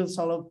technology will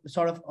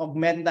sort of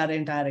augment that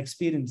entire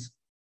experience.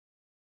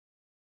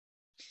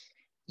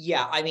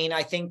 Yeah, I mean,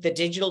 I think the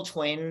digital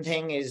twin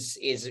thing is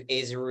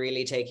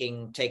really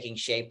taking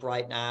shape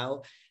right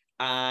now.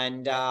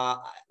 And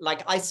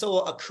like, I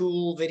saw a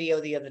cool video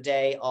the other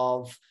day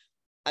of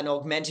an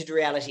augmented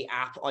reality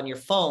app on your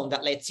phone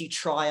that lets you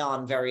try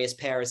on various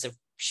pairs of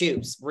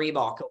shoes,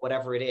 Reebok or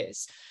whatever it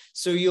is.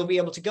 So you'll be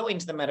able to go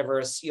into the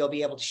metaverse, you'll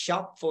be able to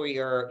shop for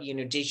your, you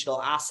know,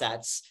 digital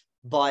assets,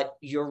 but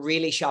you're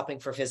really shopping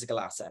for physical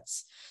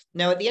assets.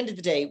 Now, at the end of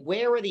the day,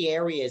 where are the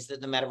areas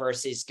that the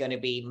metaverse is going to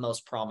be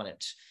most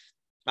prominent?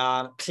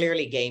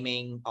 Clearly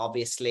gaming,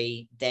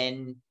 obviously,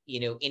 then, you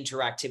know,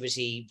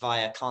 interactivity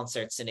via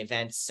concerts and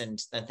events and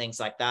things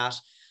like that.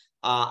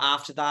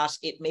 After that,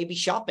 it may be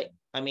shopping.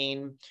 I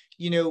mean,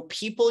 you know,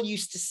 people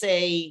used to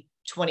say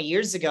 20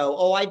 years ago,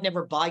 oh, I'd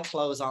never buy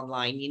clothes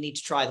online. You need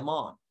to try them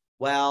on.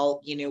 Well,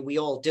 you know, we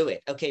all do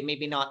it. Okay,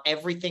 maybe not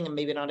everything and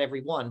maybe not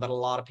everyone, but a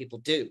lot of people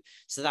do.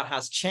 So that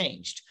has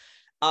changed.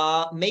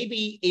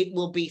 Maybe it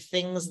will be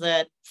things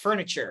that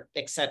furniture,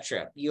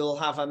 etc. You'll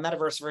have a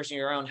metaverse version of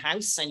your own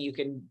house, and you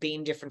can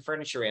beam different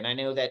furniture in. I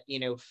know that, you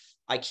know,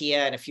 IKEA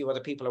and a few other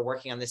people are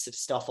working on this sort of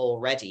stuff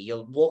already.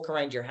 You'll walk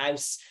around your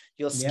house,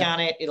 you'll scan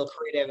it, it'll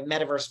create a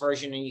metaverse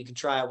version, and you can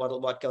try out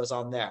what goes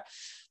on there.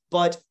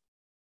 But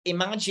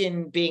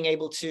imagine being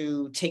able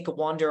to take a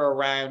wander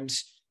around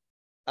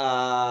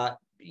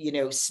you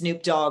know,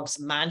 Snoop Dogg's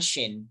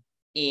mansion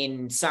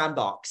in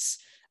Sandbox,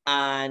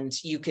 and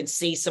you can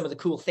see some of the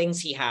cool things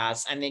he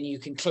has, and then you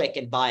can click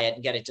and buy it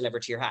and get it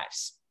delivered to your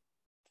house.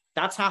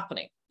 That's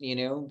happening, you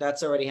know,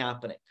 that's already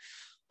happening.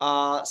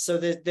 So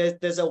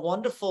there's a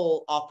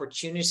wonderful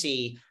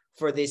opportunity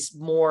for this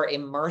more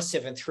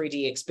immersive and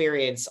 3D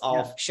experience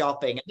of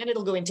shopping. And then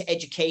it'll go into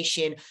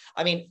education.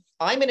 I mean,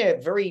 I'm in a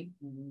very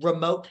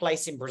remote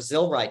place in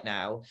Brazil right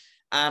now,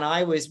 and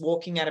I was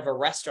walking out of a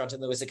restaurant,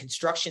 and there was a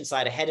construction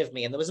site ahead of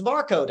me, and there was a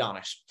barcode on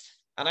it.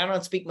 And I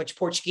don't speak much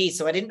Portuguese,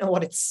 so I didn't know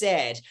what it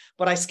said,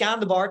 but I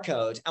scanned the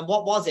barcode, and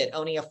what was it?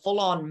 Only a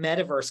full-on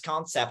metaverse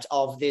concept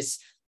of this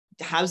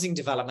housing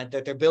development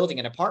that they're building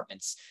in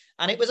apartments.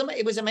 And it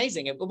was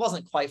amazing. It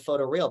wasn't quite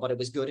photoreal, but it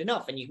was good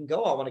enough. And you can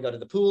go, I want to go to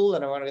the pool,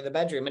 and I want to go to the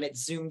bedroom, and it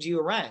zoomed you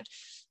around.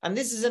 And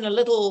this is in a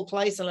little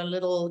place and a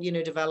little, you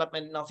know,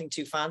 development, nothing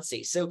too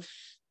fancy. So,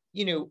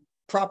 you know,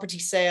 property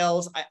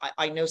sales.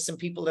 I know some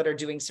people that are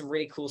doing some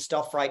really cool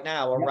stuff right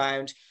now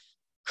around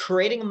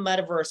creating a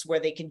metaverse where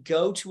they can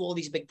go to all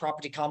these big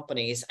property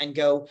companies and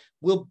go,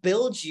 we'll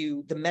build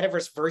you the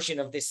metaverse version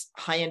of this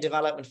high-end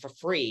development for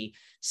free.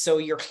 So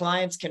your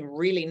clients can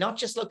really not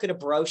just look at a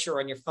brochure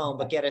on your phone,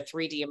 but get a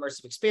 3D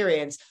immersive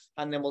experience,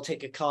 and then we'll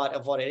take a cut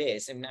of what it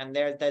is. And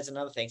there's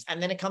another thing.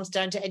 And then it comes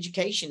down to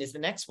education is the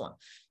next one.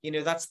 You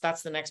know,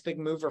 that's the next big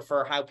mover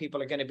for how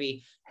people are going to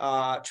be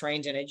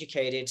trained and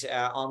educated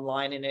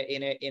online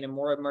in a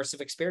more immersive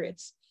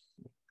experience.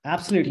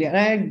 Absolutely. And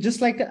I'd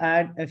just like to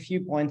add a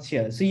few points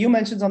here. So you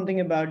mentioned something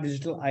about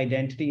digital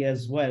identity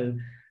as well.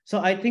 So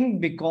I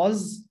think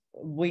because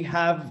we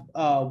have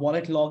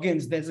wallet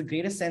logins, there's a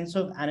greater sense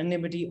of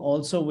anonymity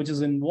also, which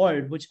is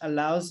involved, which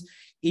allows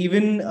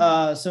even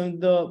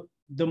some of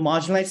the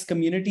marginalized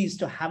communities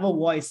to have a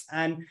voice.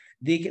 And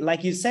they,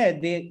 like you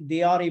said,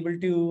 they are able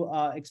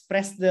to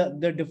express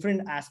the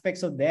different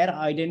aspects of their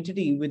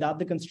identity without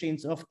the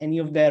constraints of any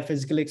of their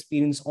physical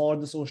experience or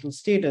the social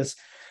status.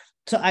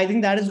 So I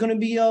think that is going to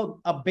be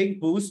a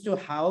big boost to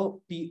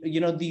how,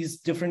 you know, these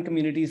different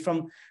communities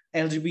from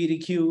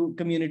LGBTQ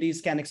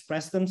communities can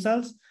express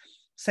themselves.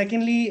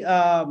 Secondly,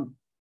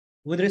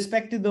 with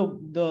respect to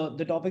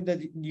the topic that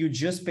you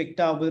just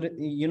picked up, with,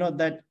 you know,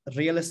 that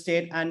real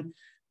estate, and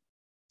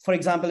for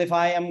example, if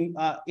I am,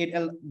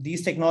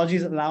 these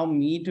technologies allow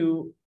me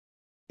to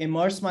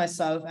immerse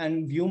myself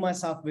and view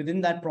myself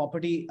within that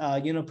property,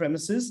 you know,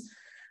 premises.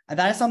 And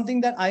that is something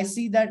that I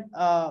see that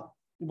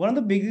one of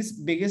the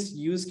biggest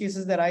use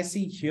cases that I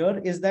see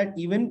here is that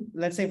even,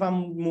 let's say if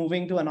I'm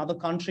moving to another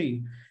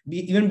country,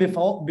 even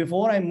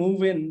before I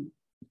move in,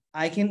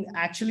 I can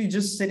actually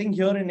just sitting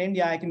here in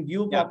India, I can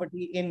view a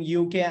property in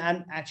UK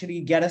and actually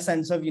get a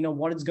sense of, you know,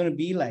 what it's going to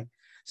be like.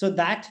 So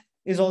that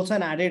is also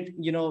an added,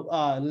 you know,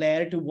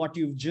 layer to what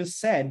you've just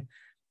said.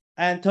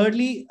 And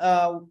thirdly,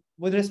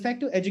 with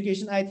respect to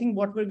education, I think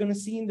what we're going to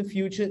see in the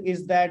future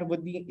is that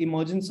with the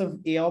emergence of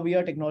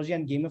AR/VR technology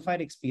and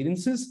gamified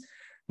experiences,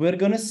 we're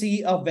going to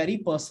see a very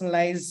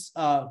personalized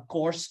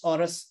course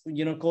or a,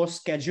 you know, course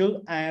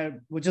schedule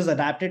which is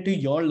adapted to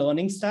your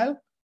learning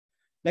style.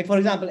 Like, for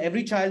example,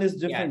 every child is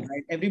different,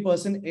 right? Every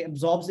person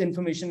absorbs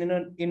information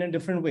in a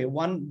different way.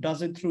 One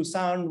does it through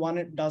sound,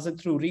 one does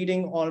it through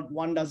reading, or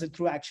one does it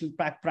through actual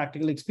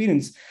practical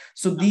experience.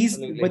 So these,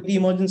 with the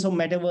emergence of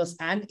metaverse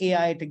and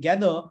AI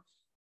together,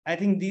 I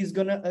think it's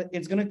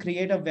gonna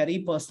create a very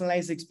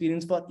personalized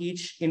experience for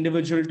each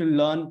individual to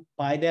learn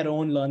by their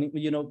own learning,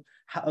 you know,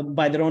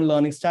 by their own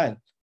learning style.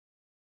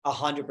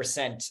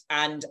 100%.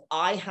 And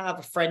I have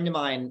a friend of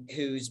mine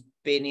who's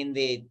been in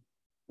the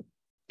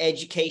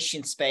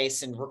education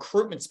space and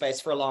recruitment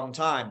space for a long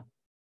time.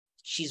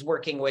 She's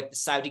working with the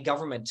Saudi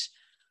government,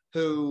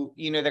 who,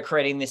 you know, they're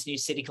creating this new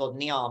city called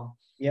Neom.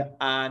 Yeah.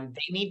 And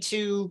they need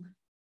to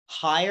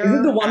hire. Is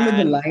it the one with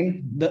the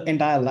line, the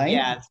entire line?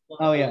 Yeah.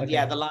 Oh, yeah. Okay.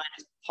 Yeah, the line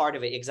is part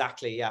of it.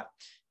 Exactly. Yeah.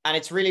 And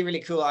it's really,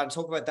 really cool. I'll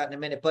talk about that in a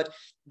minute. But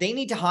they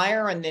need to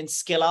hire and then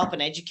skill up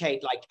and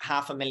educate like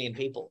 500,000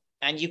 people.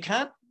 And you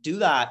can't do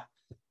that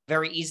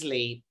very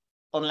easily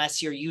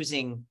unless you're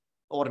using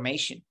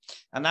automation.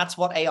 And that's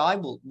what AI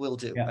will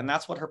do. Yeah. And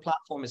that's what her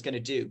platform is going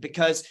to do.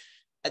 Because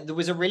there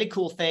was a really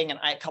cool thing. And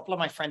a couple of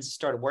my friends have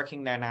started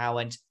working there now.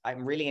 And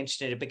I'm really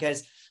interested in it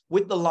because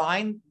with the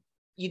line,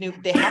 you know,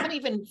 they haven't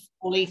even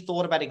fully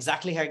thought about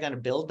exactly how you're going to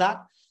build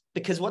that.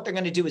 Because what they're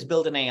going to do is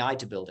build an AI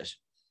to build it.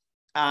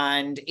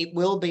 And it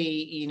will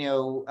be, you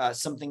know,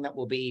 something that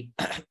will be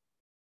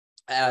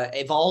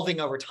evolving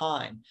over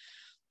time.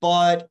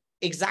 But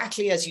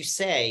exactly as you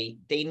say,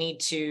 they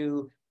need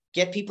to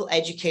get people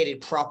educated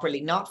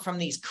properly, not from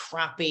these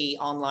crappy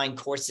online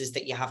courses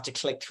that you have to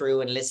click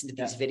through and listen to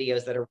these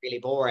videos that are really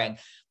boring,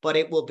 but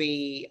it will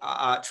be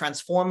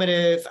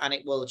transformative, and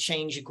it will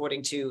change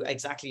according to,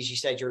 exactly as you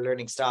said, your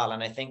learning style.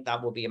 And I think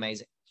that will be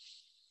amazing.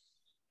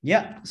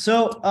 Yeah.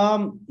 So,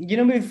 you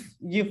know,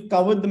 you've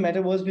covered the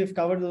metaverse, we've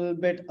covered a little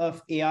bit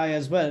of AI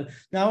as well.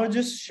 Now I'll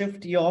just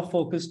shift your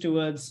focus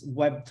towards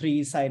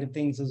Web3 side of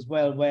things as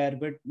well, where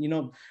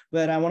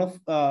I want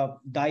to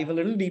dive a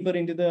little deeper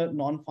into the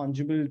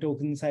non-fungible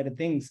token side of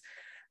things.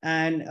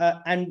 And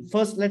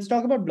first, let's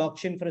talk about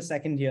blockchain for a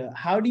second here.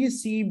 How do you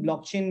see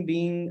blockchain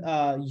being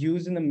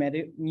used in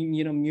the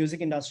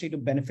music industry to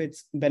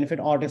benefit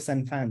artists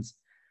and fans?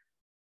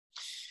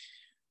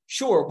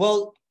 Sure.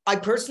 Well, I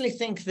personally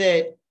think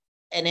that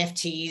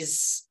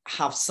NFTs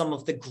have some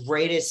of the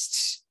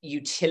greatest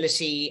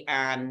utility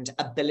and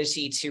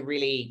ability to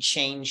really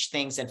change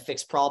things and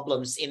fix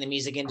problems in the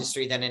music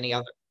industry than any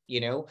other,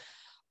 you know.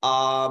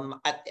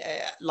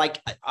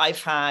 Like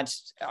I've had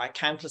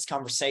countless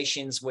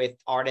conversations with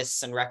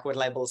artists and record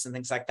labels and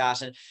things like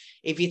that. And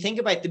if you think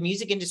about, the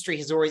music industry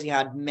has already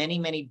had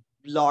many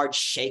large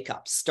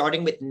shakeups,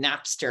 starting with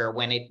Napster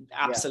when it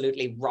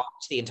absolutely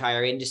rocked the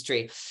entire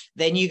industry.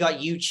 Then you got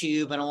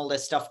YouTube and all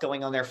this stuff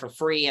going on there for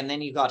free. And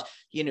then you got,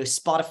 you know,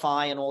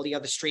 Spotify and all the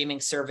other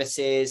streaming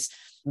services.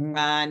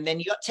 And then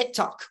you got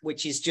TikTok,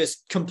 which is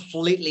just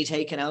completely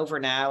taken over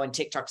now, and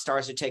TikTok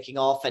stars are taking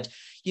off. And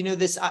you know,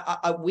 this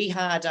I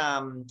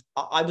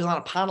was on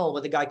a panel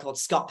with a guy called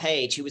Scott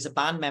Page, who was a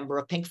band member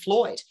of Pink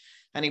Floyd,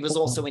 and he was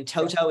also in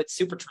Toto and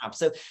Supertramp.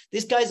 So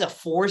this guy's a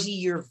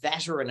 40-year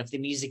veteran of the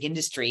music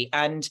industry,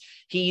 and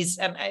he's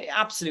an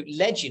absolute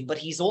legend, but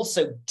he's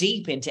also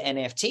deep into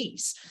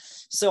NFTs.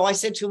 So I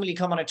said to him, will you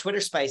come on a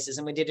Twitter Spaces?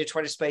 And we did a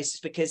Twitter Spaces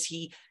because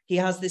he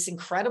has this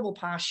incredible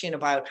passion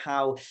about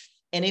how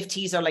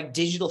NFTs are like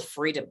digital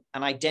freedom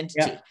and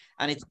identity,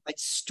 and it's like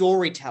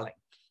storytelling.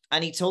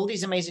 And he told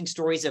these amazing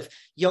stories of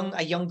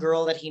a young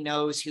girl that he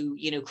knows who,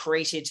 you know,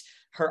 created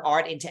her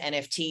art into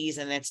NFTs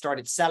and then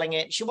started selling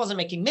it. She wasn't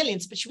making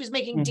millions, but she was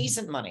making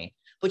decent money.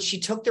 But she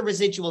took the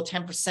residual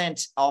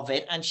 10% of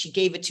it and she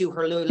gave it to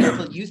her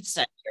local youth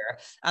center,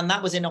 and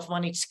that was enough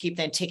money to keep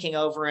then ticking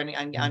over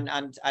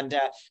and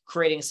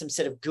creating some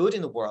sort of good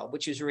in the world,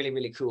 which was really,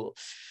 really cool.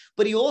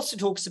 But he also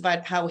talks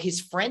about how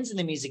his friends in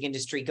the music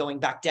industry going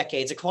back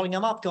decades are calling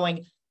him up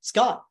going,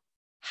 Scott,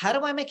 how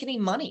do I make any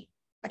money?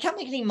 I can't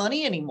make any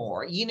money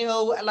anymore. You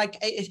know,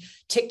 like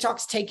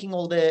TikTok's taking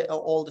all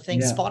the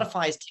things.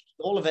 Spotify is taking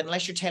all of it.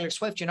 Unless you're Taylor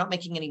Swift, you're not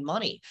making any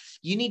money.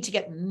 You need to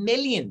get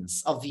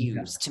millions of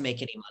views to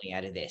make any money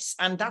out of this.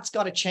 And that's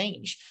got to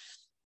change.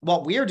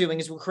 What we're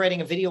doing is we're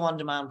creating a video on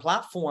demand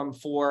platform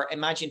for,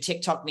 imagine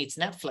TikTok meets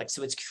Netflix.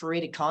 So it's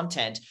curated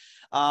content.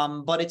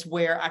 But it's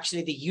where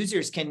actually the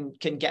users can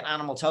get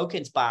animal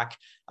tokens back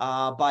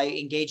by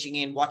engaging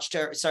in watch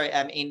to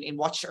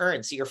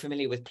earn. So you're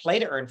familiar with play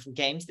to earn from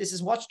games. This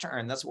is watch to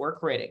earn. That's what we're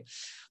creating.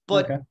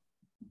 But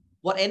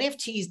what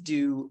NFTs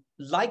do,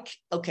 like,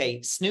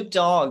 Snoop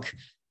Dogg,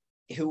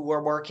 who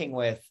we're working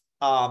with,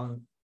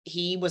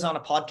 he was on a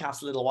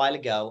podcast a little while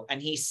ago,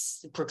 and he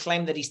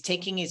proclaimed that he's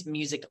taking his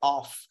music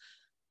off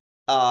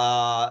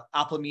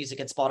Apple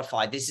Music and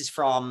Spotify. This is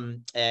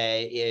from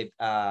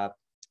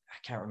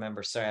I can't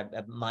remember, sorry,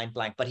 a mind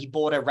blank, but he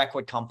bought a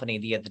record company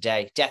the other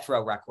day, Death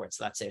Row Records,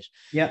 that's it.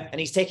 Yeah. And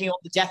he's taking all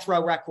the Death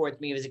Row Records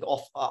music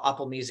off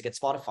Apple Music and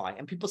Spotify.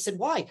 And people said,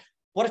 why?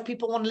 What if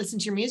people want to listen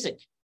to your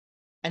music?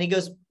 And he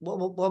goes,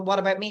 well, what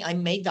about me? I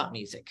made that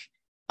music.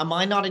 Am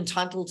I not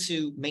entitled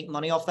to make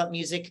money off that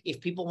music?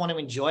 If people want to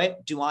enjoy it,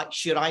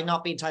 should I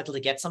not be entitled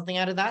to get something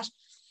out of that?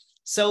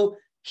 So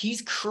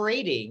he's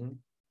creating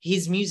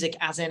his music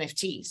as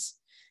NFTs,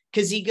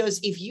 because he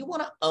goes, if you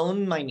want to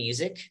own my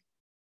music,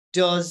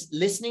 does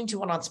listening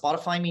to it on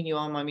Spotify mean you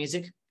own my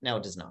music? No,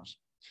 it does not.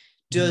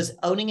 Does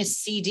owning a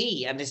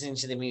CD and listening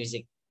to the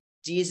music,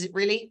 does it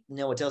really?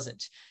 No, it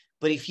doesn't.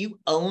 But if you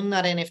own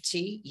that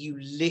NFT, you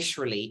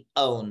literally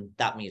own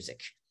that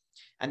music.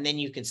 And then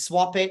you can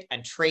swap it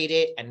and trade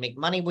it and make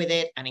money with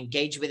it and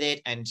engage with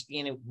it and,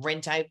 you know,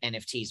 rent out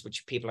NFTs,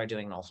 which people are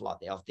doing an awful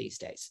lot of these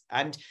days.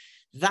 And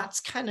that's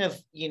kind of,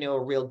 you know,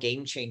 a real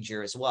game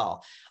changer as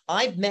well.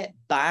 I've met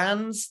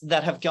bands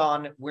that have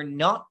gone, we're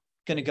not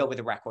going to go with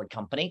a record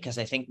company, because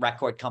I think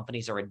record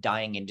companies are a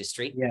dying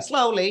industry.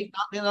 Slowly,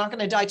 they're not going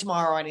to die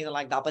tomorrow or anything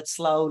like that, but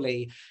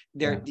slowly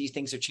these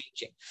things are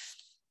changing.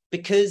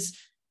 Because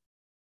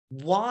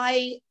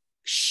why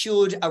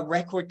should a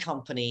record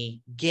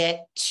company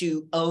get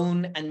to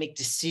own and make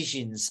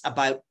decisions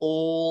about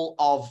all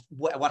of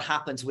what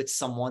happens with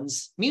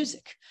someone's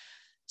music?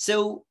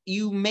 So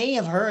you may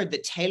have heard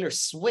that Taylor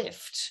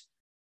Swift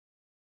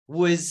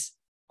was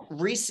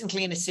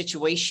recently in a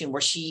situation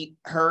where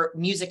her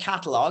music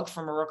catalog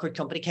from a record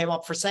company came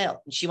up for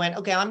sale, and she went,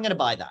 okay, I'm going to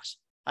buy that.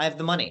 I have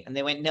the money. And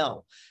they went,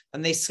 no.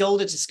 And they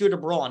sold it to Scooter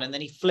Braun, and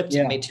then he flipped it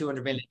and made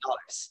 $200 million.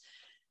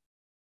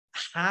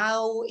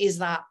 How is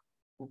that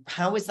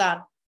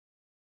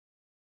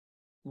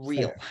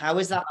real? How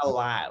is that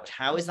allowed?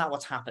 How is that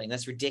what's happening?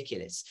 That's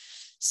ridiculous.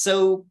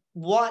 So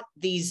what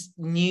these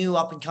new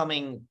up and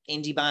coming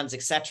indie bands,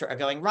 etc., are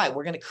going, right,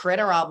 we're going to create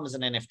our album as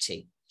an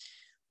NFT.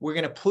 We're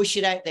going to push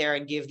it out there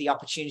and give the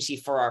opportunity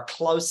for our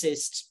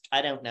closest,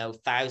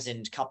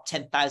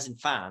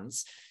 10,000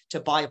 fans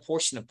to buy a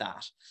portion of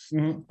that.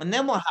 And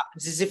then what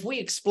happens is, if we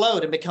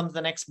explode and become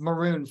the next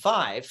Maroon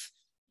 5,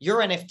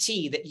 your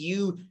NFT that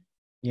you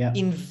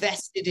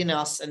invested in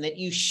us and that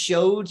you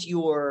showed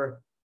your,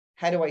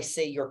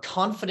 your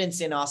confidence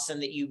in us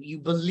and that you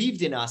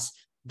believed in us,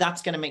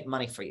 that's going to make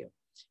money for you.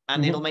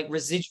 And it'll make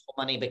residual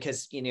money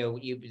because, you know,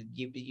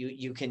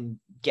 you can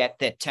get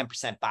that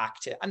 10%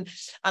 back to, and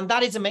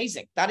that is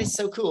amazing. That is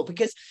so cool,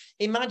 because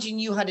imagine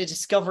you had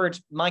discovered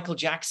Michael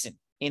Jackson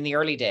in the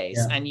early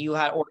days and you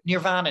had, or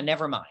Nirvana,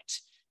 Nevermind,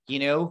 you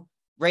know,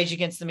 Rage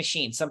Against the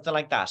Machine, something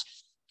like that.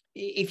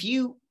 If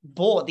you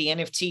bought the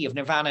NFT of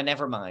Nirvana,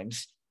 Nevermind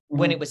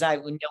when it was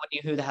out, when no one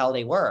knew who the hell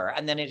they were,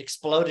 and then it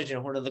exploded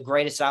in one of the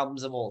greatest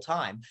albums of all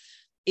time,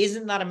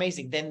 isn't that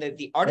amazing? Then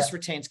the artist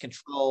retains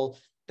control.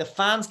 The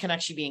fans can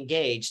actually be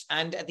engaged.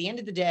 And at the end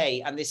of the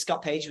day, and this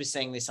Scott Page was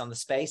saying this on the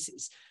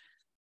Spaces,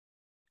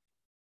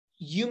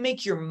 you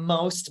make your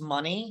most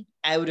money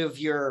out of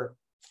your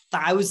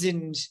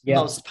 1,000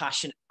 most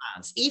passionate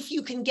fans. If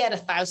you can get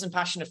 1,000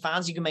 passionate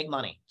fans, you can make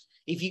money.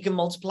 If you can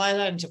multiply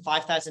that into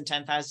 5,000,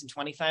 10,000,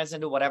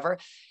 20,000 or whatever,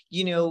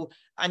 you know,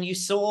 and you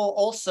saw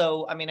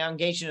also, I mean, I'm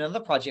engaged in another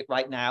project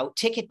right now,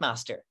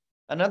 Ticketmaster,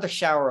 another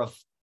shower of,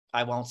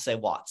 I won't say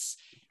what's.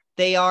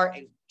 They are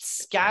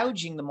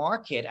scourging the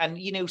market. And,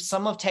 you know,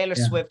 some of Taylor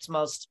Swift's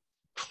most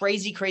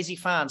crazy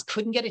fans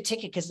couldn't get a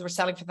ticket because they were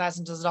selling for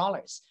thousands of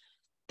dollars.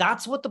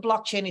 That's what the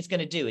blockchain is going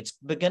to do. It's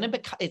going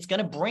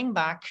to bring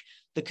back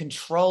the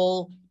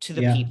control to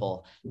the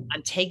people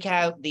and take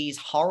out these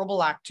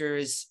horrible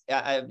actors.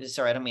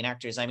 Sorry, I don't mean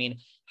actors. I mean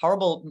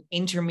horrible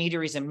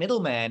intermediaries and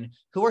middlemen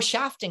who are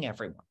shafting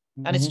everyone.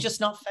 And it's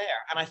just not fair.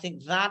 And I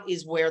think that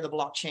is where the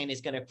blockchain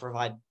is going to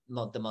provide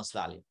the most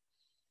value.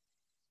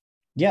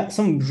 Yeah,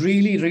 some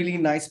really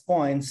nice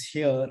points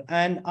here.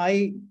 And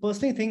I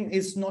personally think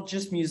it's not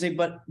just music,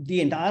 but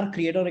the entire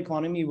creator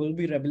economy will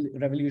be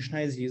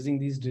revolutionized using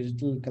these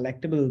digital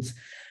collectibles.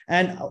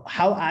 And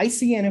how I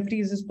see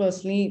NFTs is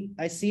personally,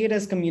 I see it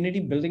as community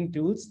building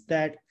tools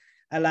that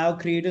allow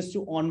creators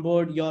to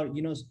onboard your,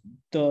 you know,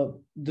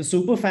 the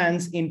super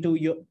fans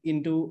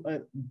into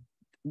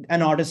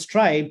an artist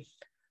tribe,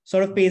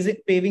 sort of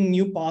paving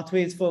new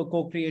pathways for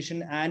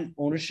co-creation and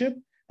ownership,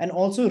 and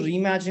also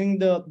reimagining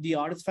the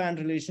artist-fan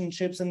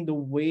relationships and the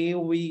way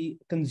we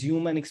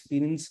consume and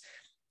experience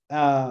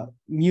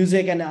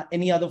music and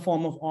any other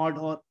form of art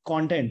or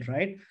content,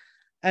 right?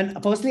 And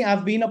personally,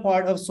 I've been a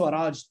part of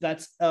Swaraj,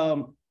 that's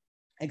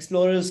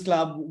Explorers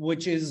Club,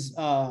 which is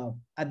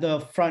at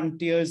the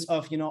frontiers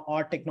of, you know,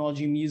 art,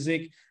 technology,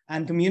 music,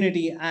 and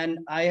community. And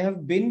I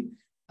have been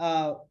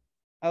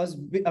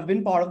I've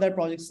been part of that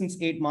project since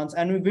 8 months,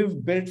 and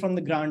we've built from the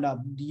ground up,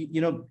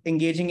 you know,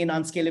 engaging in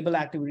unscalable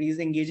activities,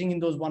 engaging in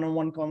those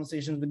one-on-one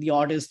conversations with the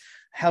artists,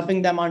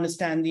 helping them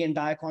understand the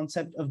entire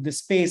concept of the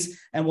space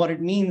and what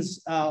it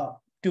means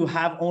to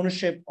have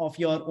ownership of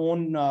your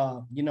own,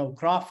 you know,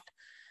 craft.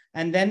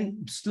 And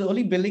then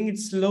slowly building it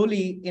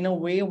slowly in a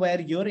way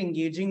where you're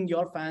engaging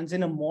your fans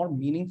in a more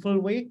meaningful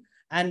way.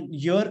 And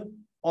you're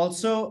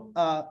also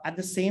at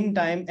the same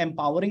time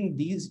empowering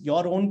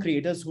your own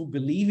creators who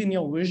believe in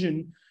your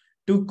vision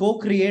to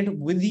co-create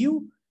with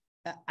you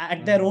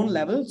at their own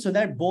level, so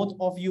that both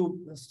of you,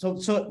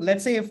 so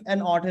let's say if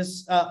an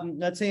artist,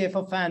 let's say if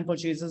a fan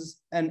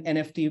purchases an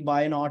NFT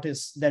by an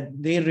artist that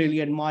they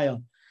really admire,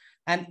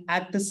 and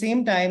at the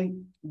same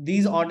time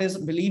these artists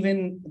believe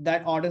in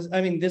that artist,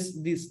 I mean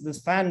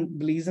this fan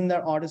believes in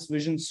that artist's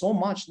vision so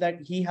much that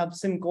he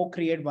helps him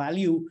co-create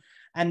value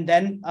and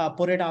then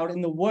put it out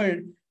in the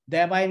world,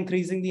 thereby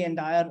increasing the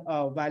entire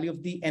value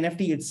of the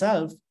NFT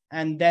itself.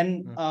 And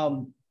then,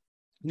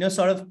 you know,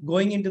 sort of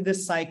going into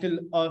this cycle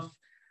of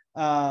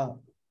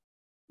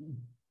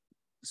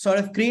sort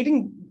of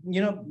creating,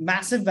 you know,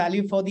 massive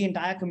value for the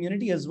entire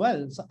community as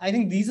well. So I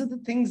think these are the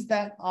things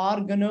that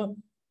are going to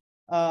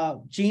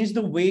change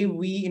the way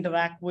we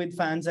interact with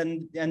fans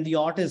and the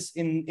artists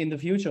in the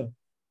future.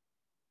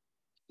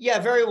 Yeah,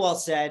 very well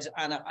said.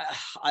 And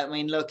I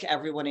mean, look,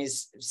 everyone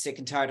is sick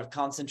and tired of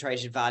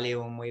concentrated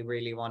value, and we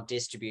really want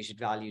distributed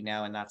value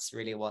now. And that's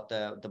really what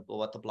the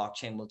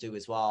blockchain will do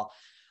as well.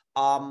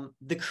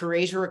 The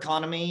creator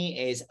economy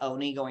is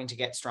only going to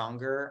get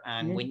stronger.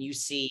 And when you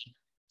see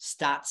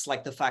stats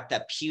like the fact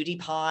that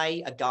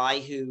PewDiePie, a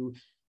guy who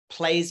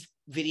plays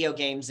video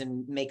games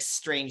and makes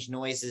strange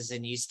noises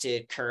and used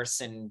to curse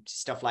and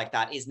stuff like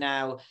that, is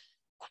now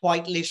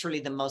quite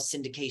literally the most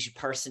syndicated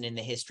person in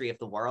the history of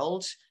the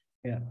world.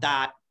 Yeah,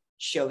 that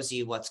shows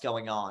you what's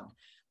going on.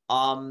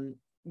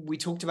 We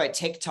talked about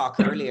TikTok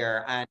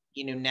earlier, and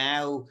you know,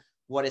 now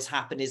what has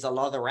happened is a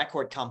lot of the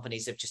record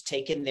companies have just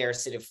taken their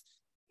sort of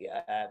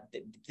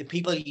the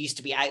people who used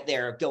to be out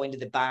there going to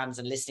the bands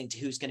and listening to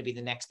who's going to be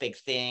the next big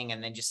thing,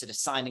 and then just sort of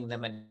signing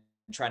them and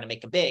trying to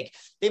make them big.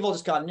 They've all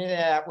just gone,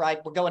 yeah,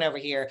 right, we're going over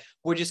here.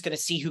 We're just going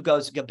to see who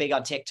goes big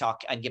on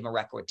TikTok and give them a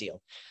record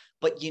deal.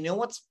 But you know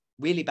what's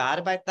really bad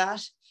about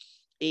that?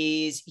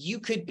 Is you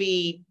could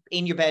be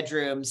in your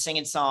bedroom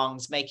singing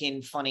songs,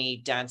 making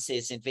funny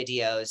dances and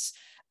videos,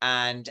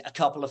 and a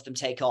couple of them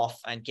take off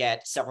and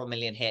get several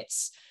million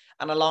hits.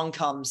 And along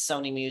comes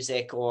Sony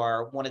Music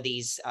or one of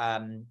these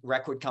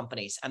record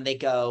companies, and they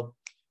go,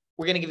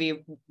 we're going to give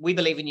you, we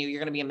believe in you, you're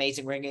going to be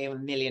amazing, we're going to give you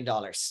 $1 million.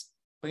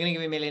 We're going to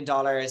give you $1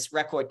 million,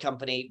 record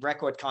company,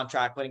 record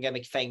contract, we're going to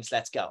make famous,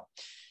 let's go.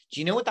 Do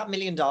you know what that $1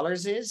 million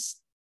is?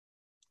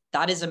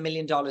 That is $1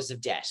 million of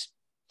debt.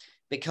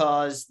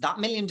 Because that $1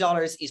 million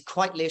is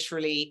quite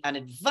literally an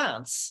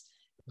advance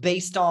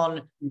based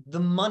on the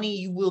money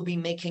you will be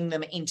making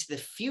them into the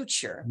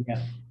future.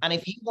 Yeah. And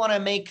if you want to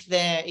make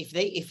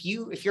if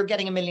you're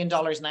getting $1 million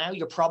now,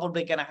 you're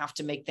probably going to have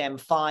to make them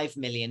 5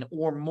 million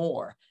or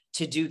more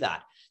to do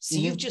that. So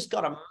you've just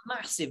got a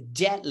massive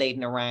debt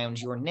laden around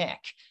your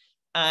neck,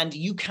 and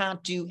you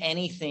can't do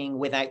anything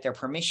without their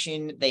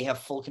permission. They have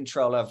full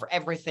control over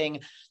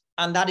everything.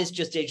 And that is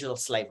just digital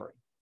slavery.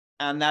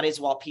 And that is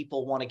what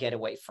people want to get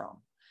away from.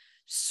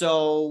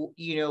 So,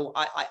 you know,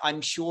 I'm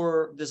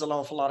sure there's an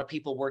awful lot of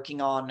people working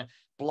on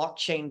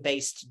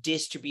blockchain-based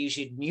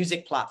distributed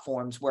music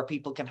platforms where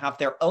people can have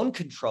their own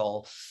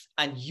control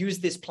and use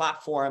this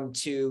platform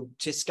to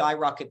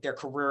skyrocket their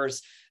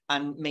careers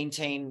and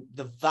maintain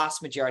the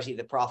vast majority of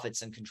the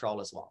profits and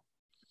control as well.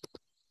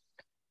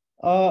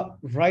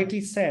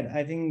 Rightly said.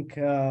 I think,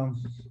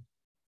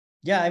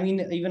 yeah, I mean,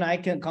 even I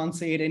can't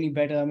say it any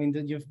better. I mean,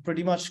 you've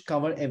pretty much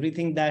covered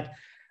everything that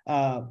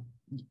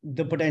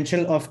the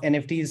potential of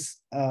NFTs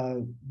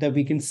that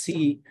we can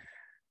see.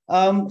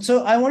 So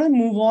I want to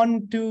move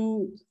on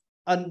to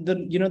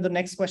the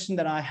next question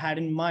that I had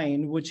in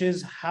mind, which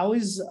is how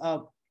is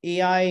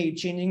AI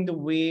changing the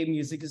way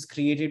music is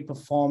created,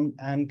 performed,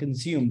 and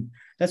consumed?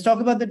 Let's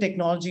talk about the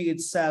technology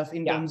itself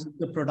in terms of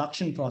the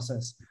production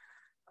process.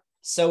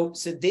 So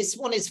this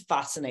one is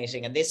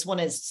fascinating, and this one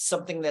is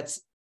something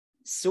that's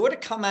sort of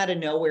come out of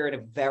nowhere in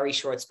a very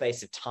short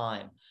space of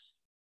time.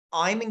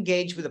 I'm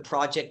engaged with a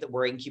project that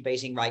we're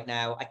incubating right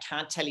now. I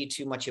can't tell you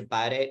too much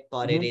about it,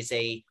 but it is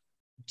a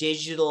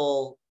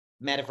digital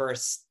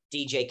metaverse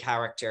DJ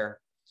character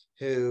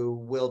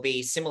who will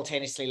be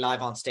simultaneously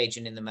live on stage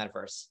and in the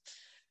metaverse.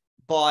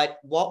 But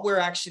what we're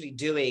actually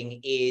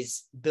doing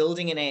is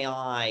building an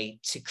AI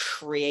to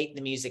create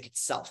the music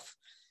itself.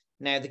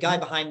 Now, the guy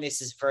behind this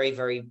is very,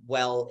 very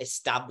well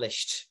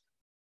established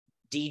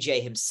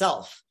DJ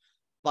himself.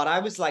 But I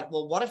was like,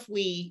 well, what if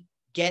we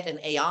get an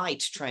AI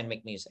to try and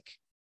make music?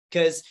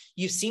 Because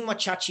you've seen what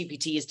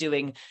ChatGPT is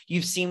doing.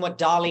 You've seen what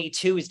DALL-E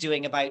 2 is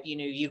doing about,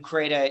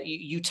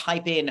 you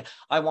type in,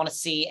 I want to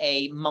see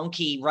a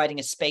monkey riding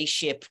a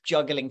spaceship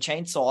juggling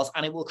chainsaws,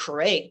 and it will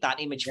create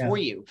that image for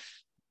you.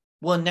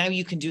 Well, now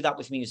you can do that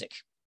with music.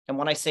 And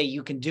when I say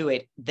you can do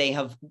it, they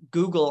have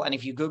Google, and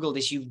if you Google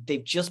this,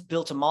 they've just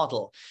built a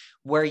model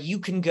where you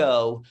can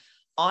go,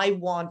 I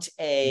want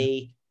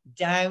a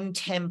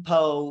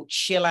down-tempo,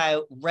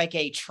 chill-out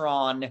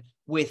reggaeton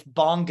with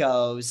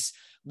bongos,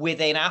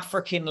 with an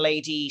African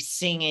lady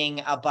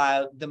singing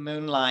about the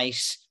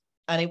moonlight,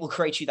 and it will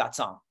create you that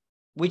song,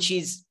 which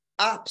is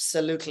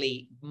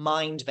absolutely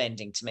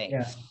mind-bending to me.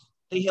 Yeah.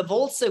 They have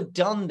also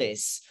done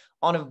this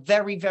on a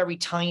very, very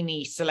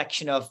tiny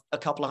selection of a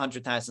couple of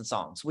 100,000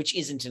 songs, which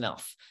isn't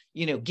enough.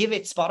 Give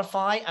it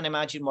Spotify and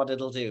imagine what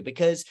it'll do.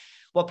 Because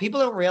what people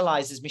don't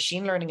realize is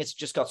machine learning has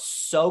just got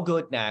so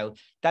good now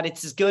that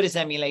it's as good as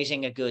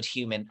emulating a good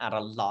human at a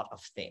lot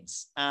of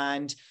things.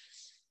 And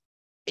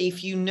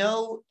if you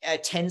know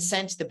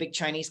Tencent, the big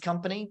Chinese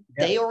company,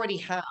 they already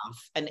have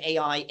an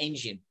AI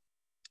engine,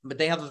 but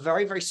they have a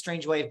very, very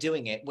strange way of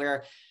doing it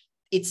where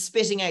it's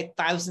spitting out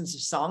thousands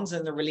of songs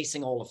and they're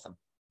releasing all of them.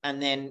 And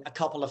then a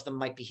couple of them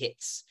might be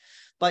hits.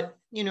 But,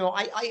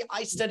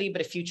 I study a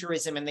bit of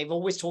futurism, and they've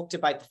always talked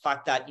about the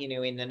fact that,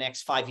 in the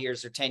next 5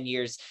 years or 10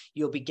 years,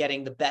 you'll be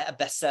getting a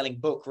best-selling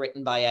book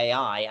written by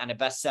AI and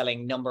a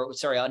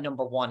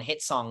number one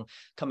hit song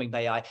coming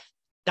by AI.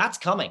 That's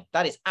coming.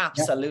 That is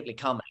absolutely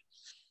coming.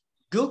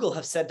 Google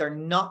have said they're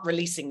not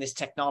releasing this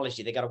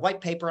technology. They got a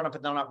white paper on it,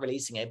 but they're not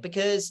releasing it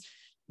because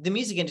the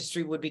music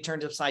industry would be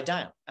turned upside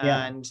down.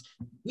 And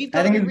we've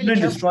got I think to be it's really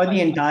going to destroy the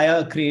it.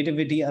 entire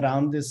creativity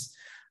around this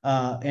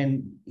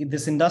and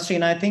this industry.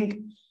 And I think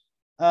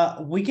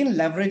we can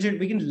leverage it.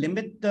 We can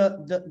limit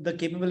the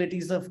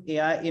capabilities of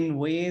AI in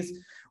ways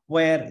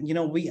where,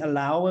 we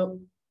allow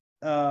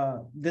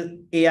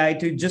the AI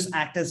to just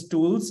act as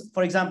tools.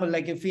 For example,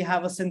 like if we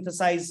have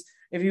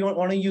if you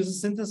want to use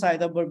a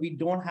synthesizer, but we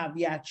don't have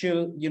the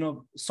actual,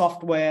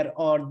 software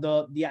or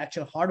the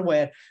actual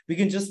hardware, we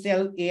can just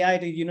tell AI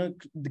to,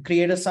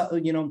 create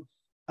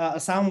a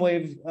sound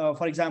wave,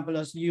 for example,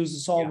 use a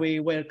saw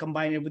wave where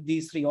combine it with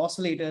these 3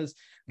 oscillators,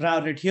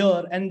 route it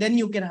here, and then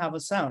you can have a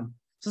sound.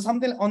 So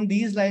something on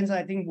these lines,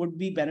 I think, would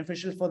be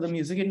beneficial for the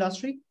music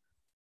industry.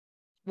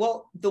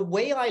 Well, the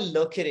way I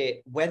look at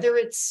it, whether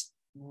it's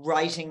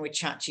writing with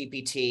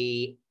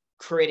ChatGPT,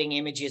 creating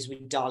images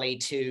with DALL-E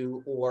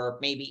 2, or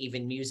maybe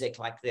even music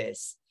like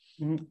this,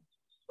 the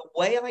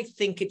way I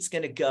think it's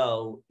going to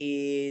go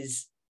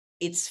is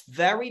it's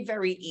very,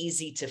 very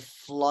easy to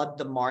flood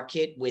the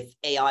market with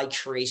AI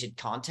created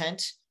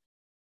content.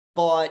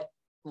 But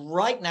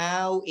right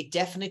now, it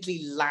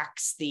definitely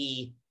lacks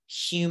the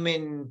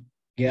human,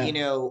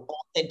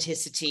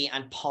 authenticity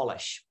and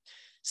polish.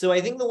 So I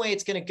think the way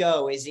it's going to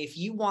go is if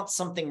you want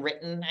something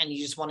written and you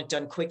just want it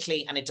done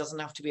quickly and it doesn't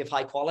have to be of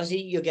high quality,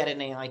 you'll get an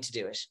AI to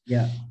do it.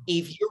 Yeah.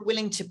 If you're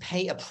willing to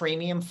pay a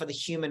premium for the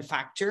human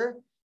factor,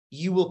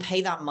 you will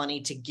pay that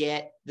money to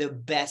get the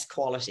best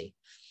quality.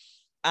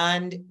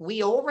 And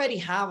we already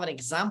have an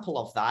example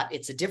of that.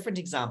 It's a different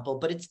example,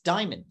 but it's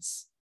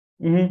diamonds.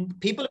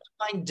 People have been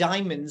buying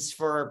diamonds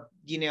for,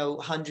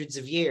 hundreds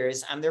of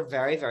years, and they're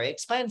very, very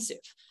expensive.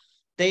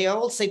 They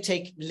also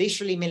take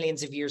literally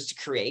millions of years to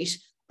create,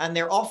 and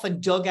they're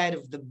often dug out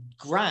of the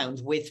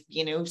ground with,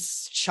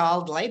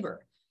 child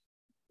labor.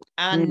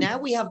 And now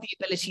we have the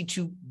ability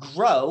to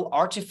grow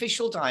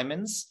artificial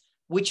diamonds,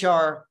 which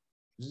are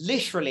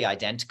literally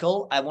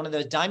identical. One of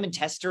those diamond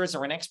testers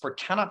or an expert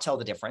cannot tell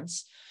the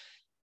difference.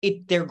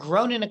 They're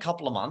grown in a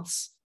couple of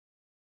months.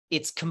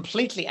 It's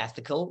completely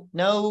ethical,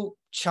 no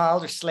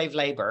child or slave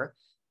labor,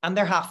 and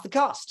they're half the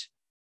cost.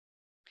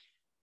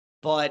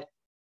 But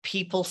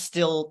people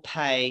still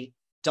pay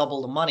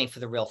double the money for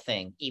the real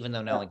thing, even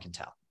though no one can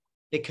tell,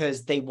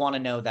 because they want to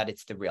know that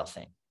it's the real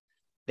thing.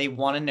 They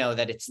want to know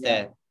that it's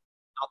Yeah.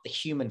 not the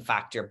human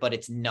factor, but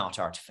it's not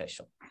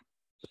artificial.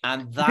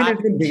 And I feel that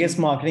it's the biggest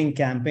marketing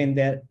campaign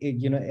that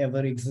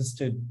ever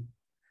existed.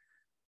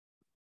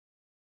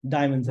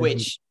 Diamonds.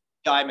 which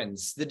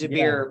diamonds, the De Yeah.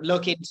 Beer,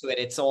 look into it.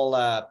 It's all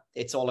a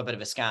bit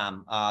of a scam.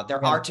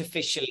 They're Yeah.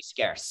 artificially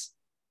scarce.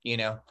 You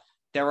know,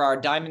 there are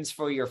diamonds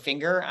for your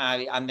finger,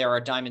 and there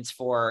are diamonds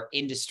for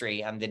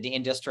industry, and the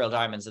industrial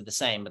diamonds are the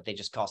same, but they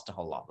just cost a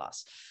whole lot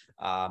less.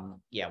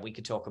 Yeah, we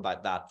could talk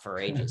about that for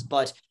ages.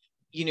 But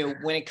you know,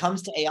 when it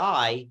comes to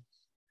AI,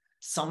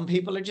 some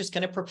people are just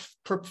going to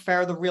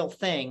prefer the real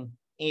thing,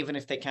 even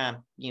if they can't,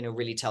 you know,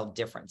 really tell the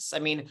difference. I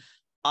mean,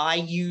 I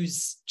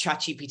use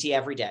ChatGPT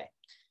every day.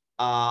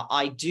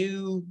 I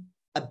do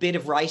a bit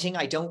of writing.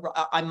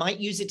 I might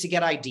use it to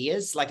get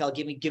ideas. Like I'll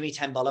give me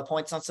 10 bullet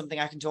points on something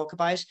I can talk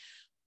about.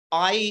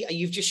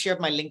 You've just shared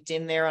my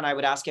LinkedIn there, and I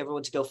would ask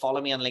everyone to go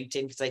follow me on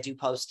LinkedIn, because I do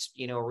post,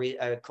 you know,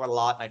 quite a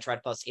lot, and I try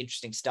to post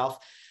interesting stuff.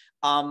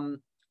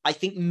 I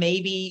think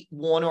maybe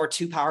 1 or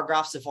 2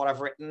 paragraphs of what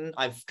I've written,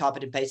 I've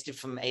copied and pasted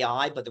from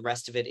AI, but the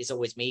rest of it is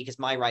always me, because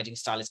my writing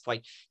style is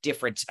quite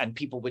different, and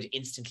people would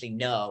instantly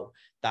know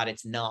that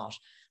it's not.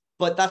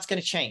 But that's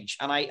going to change.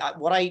 And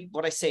what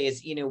I say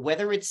is, you know,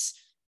 whether it's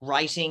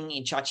writing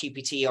in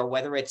ChatGPT or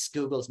whether it's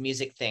Google's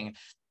music thing,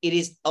 it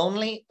is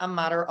only a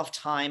matter of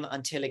time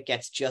until it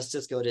gets just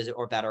as good as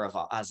or better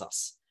as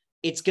us.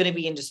 It's going to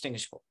be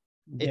indistinguishable.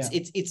 Yeah.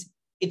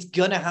 It's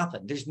going to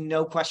happen. There's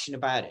no question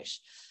about it.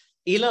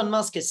 Elon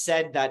Musk has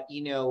said that,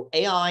 you know,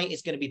 AI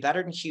is going to be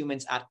better than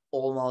humans at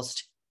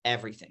almost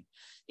everything.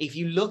 If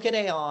you look at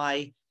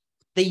AI,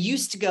 they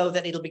used to go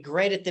that it'll be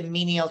great at the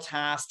menial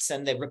tasks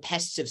and the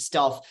repetitive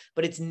stuff,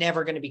 but it's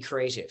never going to be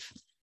creative.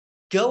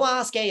 Go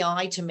ask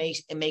AI to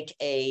make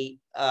a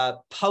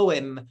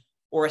poem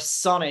or a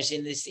sonnet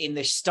in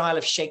the style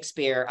of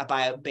Shakespeare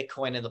about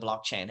Bitcoin and the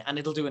blockchain, and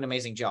it'll do an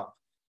amazing job.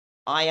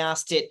 I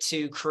asked it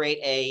to create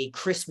a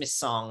Christmas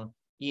song,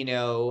 you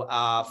know,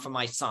 for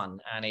my son,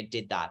 and it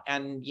did that.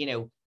 And, you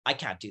know, I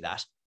can't do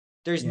that.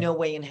 There's no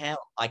way in hell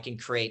I can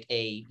create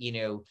a, you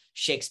know,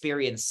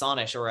 Shakespearean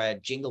sonnet or a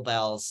Jingle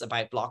Bells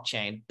about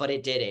blockchain, but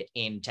it did it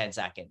in 10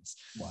 seconds.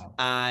 Wow.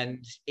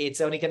 And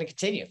it's only going to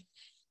continue.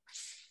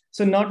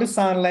 So not to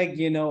sound like,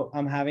 you know,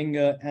 I'm having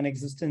an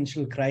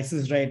existential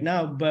crisis right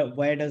now, but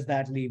where does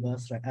that leave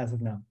us as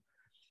of now?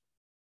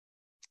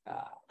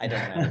 I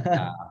don't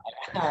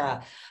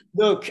know.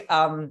 Look,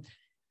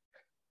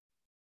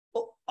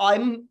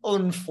 I'm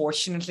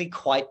unfortunately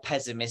quite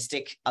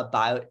pessimistic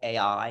about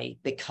AI,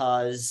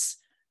 because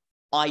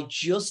I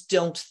just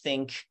don't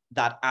think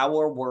that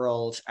our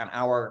world and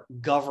our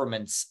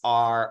governments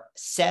are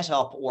set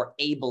up or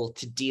able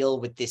to deal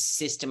with this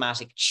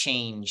systematic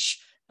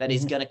change that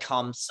is going to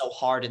come so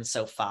hard and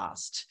so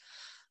fast.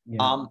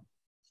 Yeah.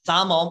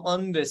 Sam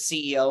Altman, the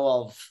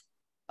CEO of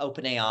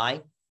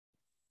OpenAI,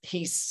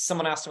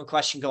 someone asked him a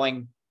question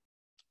going,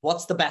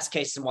 what's the best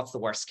case and what's the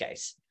worst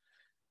case?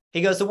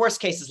 He goes, the worst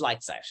case is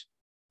lights out.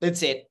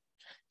 That's it.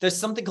 There's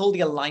something called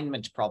the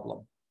alignment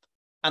problem.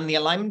 And the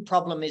alignment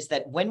problem is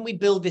that when we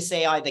build this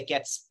AI that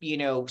gets, you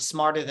know,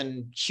 smarter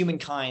than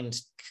humankind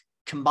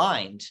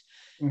combined,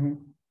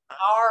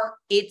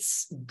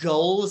 its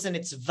goals and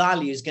its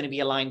values going to be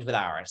aligned with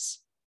ours?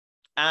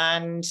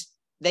 And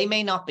they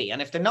may not be.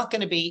 And if they're not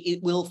going to be,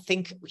 it will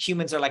think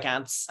humans are like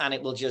ants, and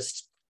it will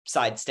just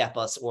sidestep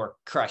us or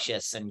crush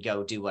us and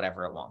go do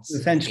whatever it wants.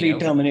 Essentially, you know?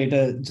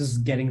 Terminator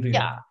just getting rid of.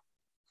 Yeah.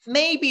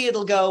 Maybe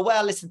it'll go,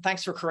 well, listen,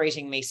 thanks for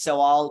creating me,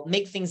 so I'll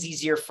make things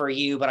easier for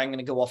you, but I'm going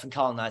to go off and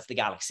colonize the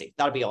galaxy.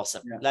 That'll be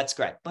awesome. Yeah. That's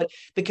great. But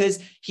because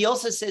he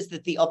also says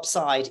that the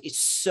upside is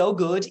so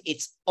good,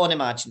 it's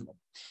unimaginable.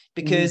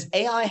 Because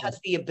AI has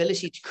the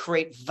ability to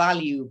create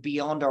value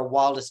beyond our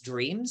wildest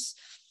dreams,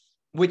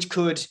 which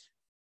could,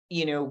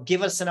 you know,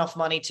 give us enough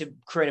money to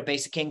create a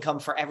basic income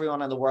for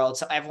everyone in the world.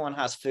 So everyone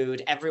has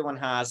food, everyone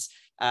has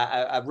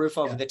a roof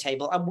over the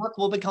table, and work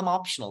will become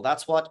optional.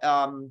 That's what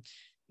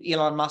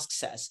Elon Musk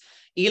says.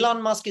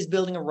 Elon Musk is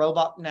building a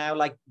robot now,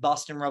 like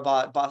Boston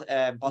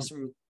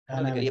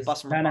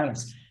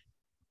Dynamics.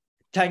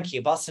 Thank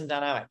you, Boston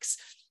Dynamics.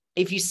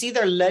 If you see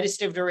their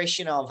latest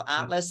iteration of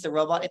Atlas, the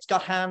robot, it's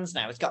got hands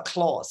now, it's got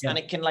claws, and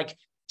it can like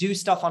do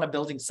stuff on a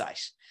building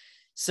site.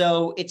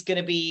 So it's going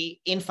to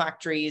be in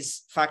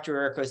factories. Factory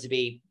workers to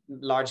be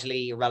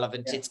largely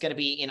irrelevant. It's going to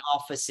be in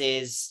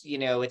offices, you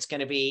know, it's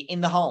going to be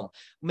in the home.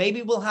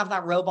 Maybe we'll have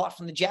that robot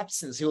from the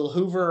Jetsons who will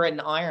hoover and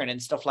iron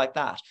and stuff like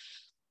that.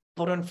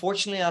 But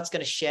unfortunately, that's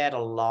going to shed a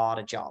lot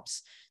of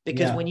jobs,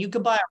 because when you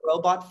could buy a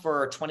robot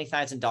for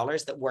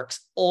 $20,000 that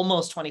works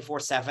almost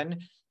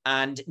 24/7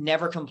 and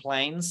never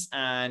complains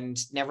and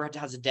never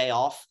has a day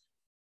off,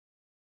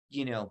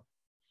 you know,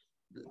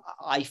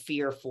 I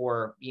fear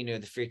for, you know,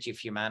 the future of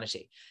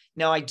humanity.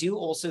 Now, I do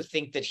also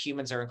think that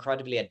humans are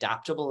incredibly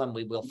adaptable, and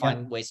we will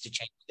find ways to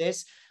change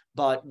this,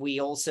 but we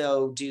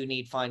also do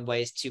need to find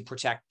ways to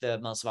protect the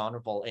most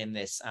vulnerable in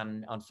this.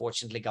 And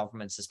unfortunately,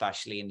 governments,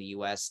 especially in the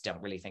US,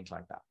 don't really think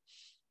like that.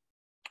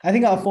 I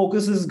think our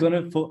focus is going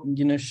to,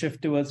 you know,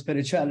 shift towards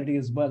spirituality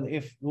as well.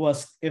 If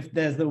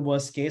there's the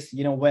worst case,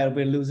 you know, where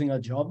we're losing our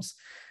jobs,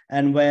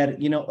 and where,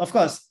 of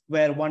course,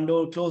 where one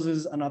door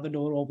closes, another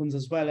door opens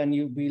as well. And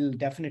you will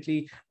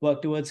definitely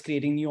work towards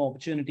creating new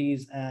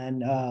opportunities and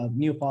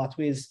new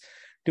pathways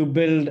to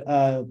build,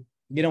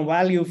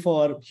 value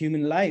for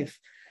human life.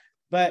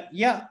 But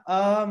yeah,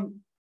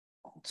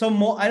 so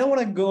more, I don't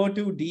want to go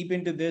too deep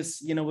into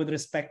this, with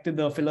respect to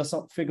the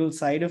philosophical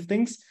side of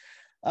things.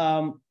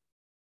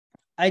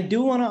 I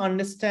do want to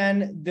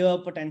understand the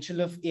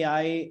potential of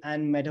AI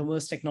and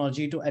metaverse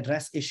technology to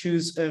address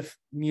issues of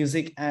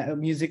music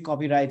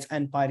copyrights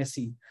and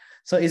piracy.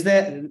 So is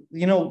there,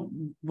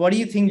 what do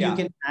you think you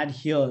can add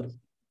here?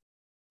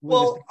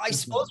 Well, I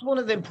suppose one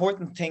of the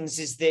important things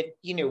is that,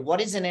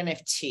 what is an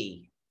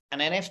NFT? An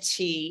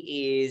NFT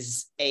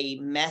is a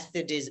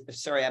method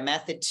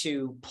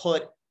to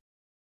put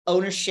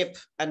ownership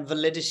and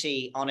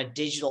validity on a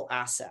digital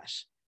asset,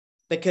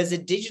 because a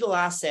digital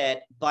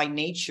asset by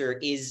nature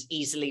is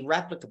easily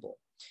replicable.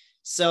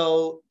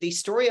 So the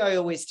story I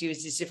always do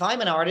is if I'm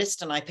an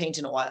artist and I paint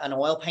an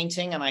oil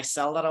painting and I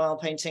sell that oil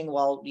painting,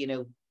 well,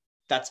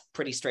 that's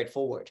pretty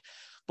straightforward.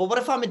 But what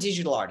if I'm a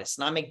digital artist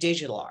and I make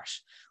digital art?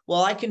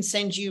 Well, I can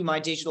send you my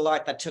digital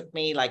art that took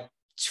me like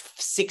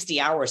 60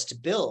 hours to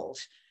build.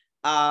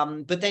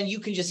 But then you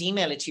can just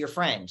email it to your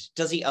friend.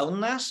 Does he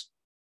own that?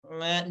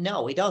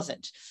 No, he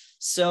doesn't.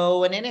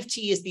 So an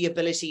NFT is the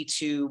ability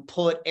to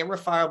put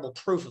irrefutable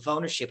proof of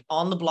ownership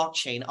on the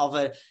blockchain of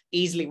an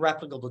easily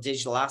replicable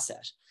digital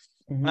asset.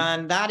 Mm-hmm.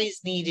 And that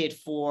is needed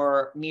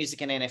for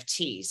music and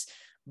NFTs.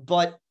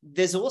 But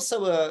there's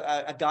also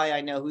a guy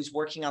I know who's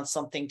working on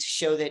something to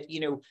show that,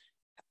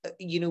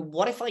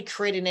 what if I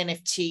create an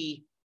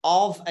NFT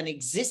of an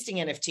existing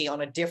NFT on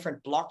a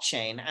different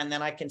blockchain, and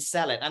then I can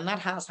sell it. And that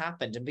has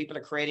happened. And people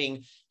are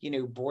creating,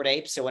 Bored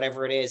Apes or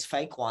whatever it is,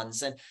 fake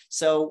ones. And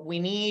so we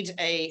need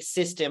a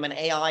system, and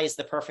AI is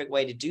the perfect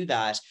way to do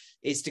that,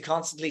 is to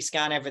constantly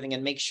scan everything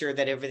and make sure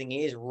that everything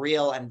is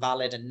real and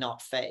valid and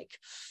not fake.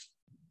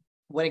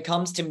 When it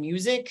comes to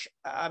music,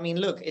 I mean,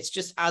 look, it's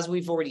just, as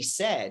we've already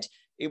said,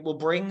 it will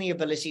bring the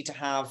ability to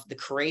have the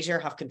creator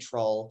have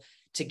control,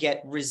 to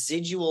get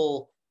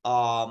residual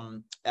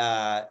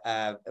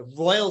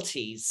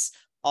royalties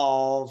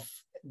of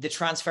the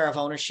transfer of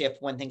ownership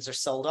when things are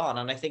sold on.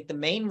 And I think the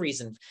main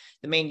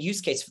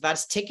use case for that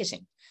is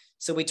ticketing.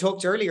 So we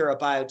talked earlier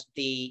about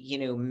the,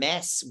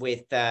 mess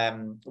with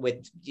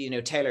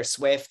Taylor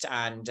Swift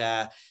and who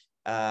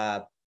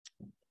are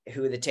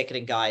the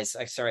ticketing guys?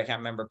 Sorry, I can't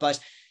remember. But,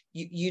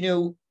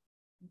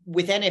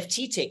 with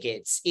NFT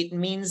tickets, it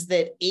means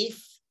that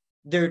if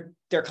their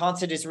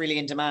concert is really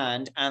in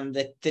demand and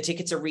the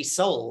tickets are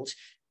resold,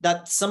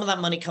 that some of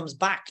that money comes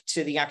back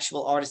to the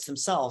actual artists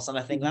themselves. And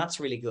I think that's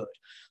really good.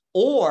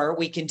 Or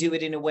we can do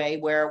it in a way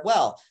where,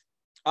 well,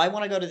 I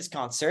want to go to this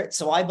concert,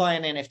 so I buy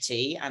an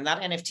NFT, and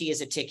that NFT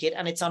is a ticket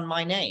and it's on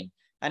my name.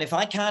 And if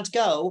I can't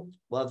go,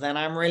 well, then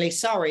I'm really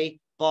sorry,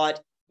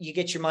 but you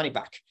get your money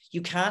back.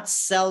 You can't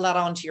sell that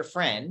on to your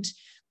friend.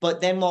 But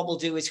then what we'll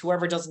do is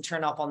whoever doesn't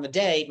turn up on the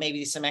day,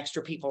 maybe some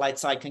extra people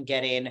outside can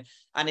get in,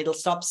 and it'll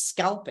stop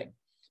scalping.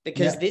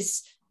 Because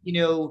this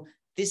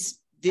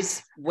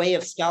way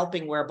of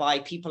scalping, whereby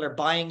people are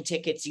buying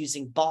tickets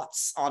using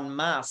bots en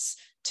masse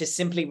to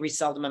simply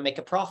resell them and make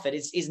a profit,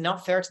 is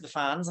not fair to the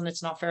fans, and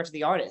it's not fair to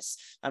the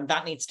artists. And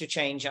that needs to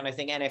change. And I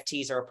think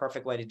NFTs are a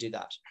perfect way to do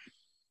that.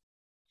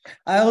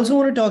 I also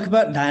want to talk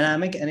about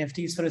dynamic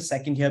NFTs for a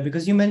second here,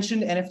 because you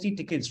mentioned NFT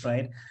tickets,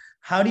 right?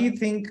 How do you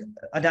think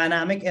a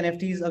dynamic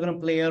NFTs are going to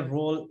play a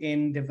role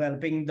in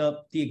developing the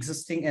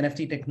existing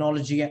NFT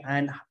technology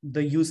and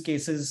the use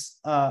cases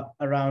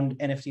around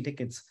NFT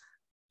tickets?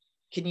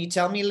 Can you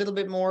tell me a little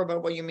bit more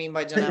about what you mean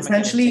by dynamic?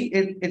 Essentially,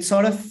 it's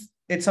sort of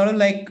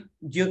like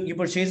you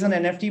purchase an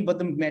NFT, but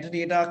the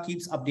metadata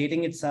keeps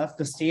updating itself.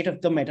 The state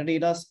of the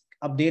metadata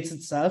updates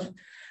itself,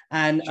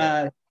 and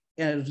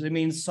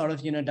remains sort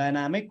of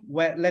dynamic.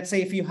 Where, let's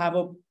say, if you have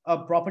a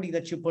property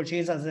that you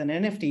purchase as an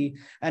NFT,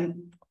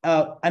 and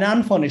an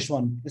unfurnished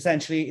one,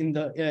 essentially in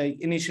the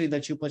initially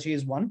that you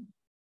purchase one,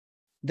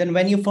 then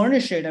when you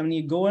furnish it and when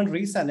you go and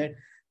resell it,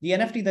 the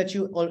NFT that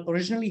you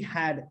originally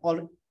had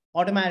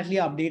automatically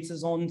updates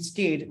its own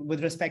state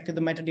with respect to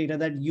the metadata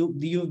that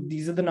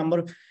these are the number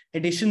of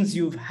editions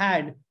you've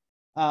had.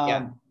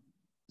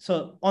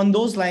 So on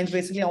those lines,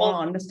 basically, I want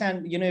to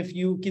understand, if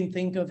you can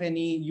think of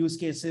any use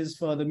cases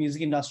for the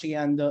music industry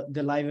and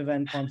the live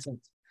event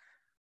concepts.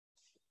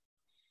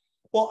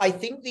 Well, I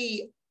think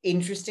the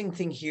interesting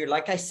thing here,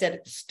 like I said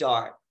at the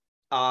start,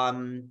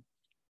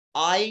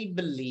 I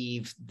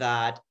believe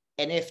that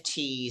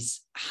NFTs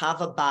have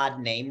a bad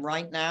name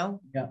right now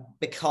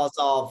because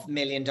of $1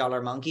 Million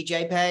Monkey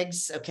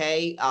JPEGs,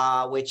 okay,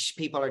 which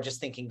people are just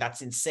thinking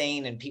that's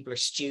insane and people are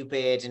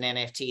stupid and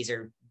NFTs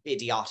are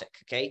idiotic,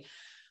 okay?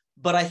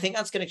 But I think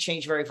that's going to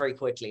change very, very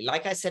quickly.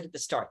 Like I said at the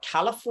start,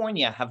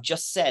 California have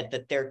just said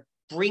that they're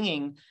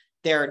bringing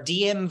their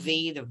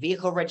DMV, the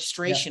vehicle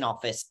registration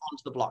office,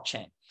 onto the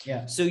blockchain.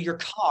 Yeah. So your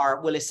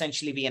car will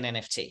essentially be an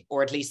NFT,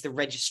 or at least the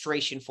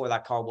registration for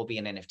that car will be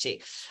an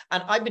NFT.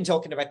 And I've been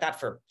talking about that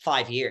for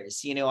 5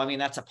 years. You know, I mean,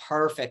 that's a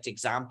perfect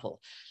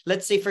example.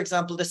 Let's say, for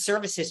example, the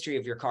service history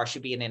of your car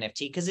should be an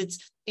NFT because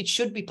it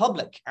should be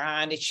public,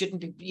 and it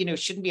shouldn't be, you know,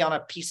 shouldn't be on a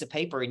piece of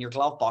paper in your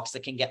glove box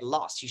that can get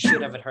lost. You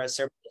should have it as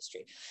service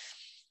history.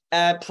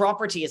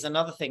 Property is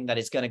another thing that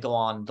is going to go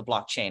on the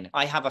blockchain.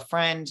 I have a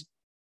friend,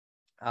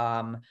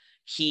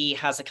 he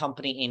has a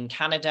company in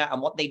Canada,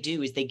 and what they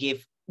do is they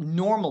give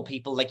normal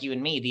people like you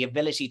and me the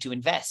ability to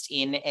invest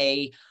in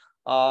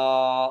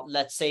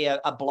let's say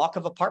a block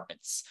of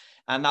apartments,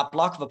 and that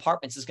block of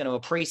apartments is going to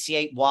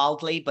appreciate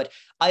wildly. But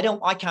I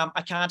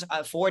can't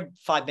afford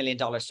 $5 million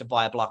to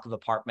buy a block of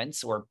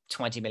apartments, or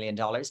 $20 million.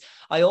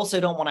 I also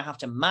don't want to have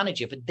to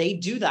manage it, but they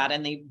do that,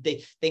 and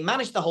they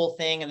manage the whole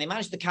thing, and they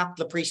manage the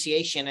capital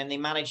appreciation, and they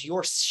manage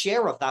your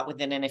share of that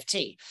with an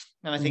NFT.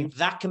 And I think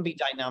that can be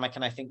dynamic,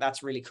 and I think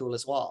that's really cool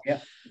as well.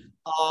 Yeah.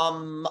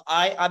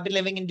 I've been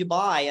living in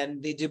Dubai,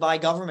 and the Dubai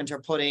government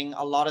are putting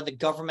a lot of the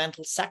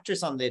governmental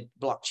sectors on the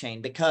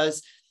blockchain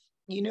because,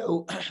 you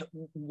know,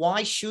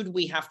 why should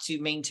we have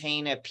to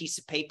maintain a piece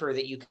of paper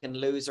that you can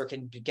lose or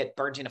can get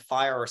burnt in a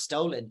fire or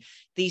stolen?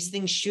 These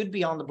things should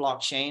be on the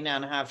blockchain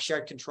and have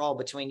shared control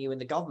between you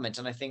and the government.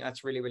 And I think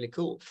that's really, really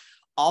cool.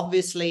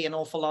 Obviously, an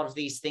awful lot of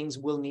these things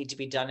will need to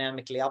be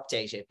dynamically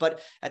updated.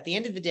 But at the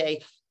end of the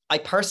day, I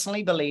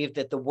personally believe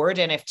that the word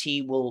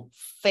NFT will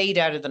fade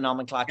out of the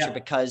nomenclature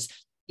because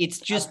it's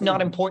just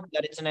not important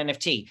that it's an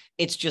NFT.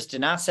 It's just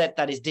an asset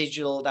that is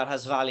digital, that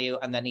has value,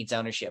 and that needs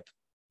ownership.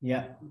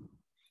 Yeah.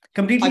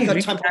 Completely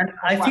agree. And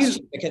I feel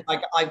because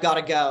I've got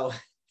to go.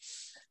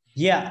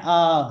 Yeah,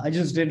 I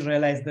just didn't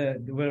realize that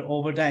we're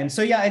over time.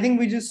 So yeah, I think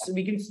we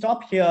can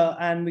stop here,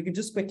 and we can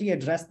just quickly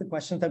address the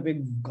questions that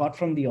we got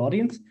from the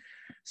audience.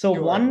 So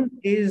one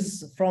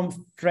is from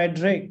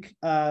Frederick,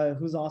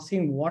 who's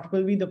asking, what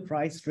will be the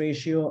price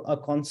ratio a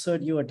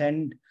concert you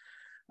attend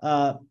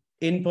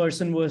in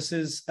person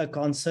versus a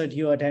concert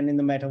you attend in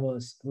the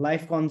metaverse?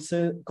 Live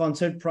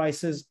concert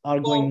prices are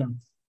going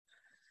nuts.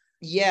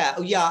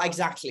 Yeah,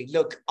 exactly.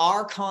 Look,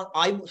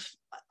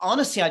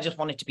 honestly, I just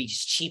want it to be as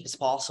cheap as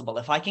possible.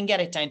 If I can get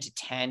it down to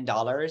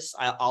 $10,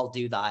 I'll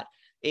do that.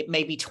 It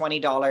may be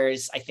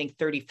 $20. I think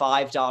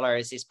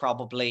 $35 is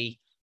probably,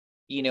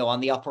 you know, on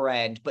the upper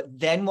end. But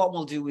then what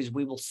we'll do is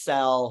we will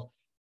sell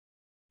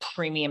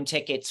premium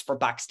tickets for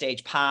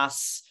backstage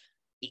pass,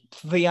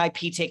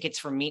 VIP tickets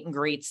for meet and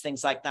greets,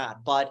 things like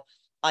that. But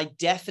I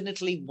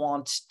definitely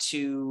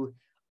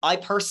I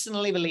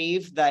personally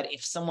believe that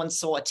if someone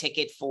saw a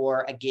ticket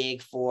for a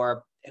gig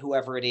for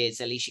whoever it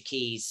is, Alicia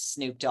Keys,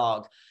 Snoop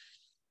Dogg,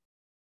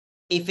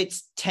 if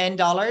it's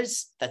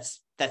 $10,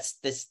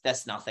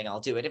 that's nothing. I'll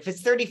do it. If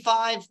it's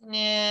 35,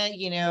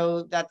 you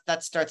know,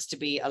 that starts to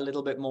be a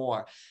little bit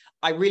more.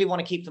 I really want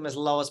to keep them as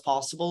low as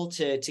possible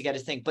to get a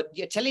thing. But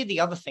I tell you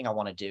the other thing I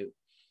want to do.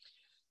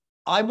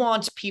 I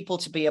want people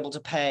to be able to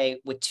pay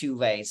with two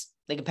ways.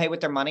 They can pay with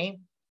their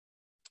money,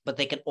 but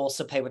they can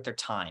also pay with their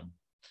time.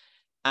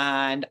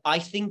 And I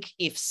think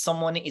if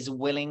someone is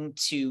willing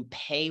to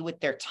pay with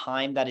their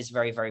time, that is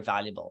very, very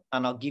valuable.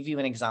 And I'll give you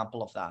an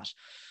example of that.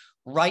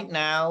 Right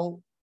now,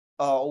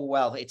 oh,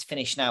 well, it's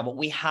finished now, but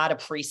we had a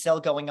pre-sale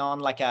going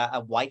on, like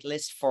a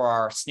whitelist for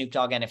our Snoop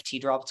Dogg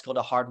NFT drop. It's called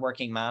a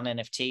Hardworking Man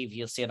NFT.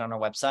 You'll see it on our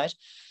website.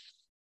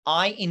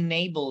 I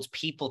enabled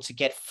people to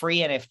get free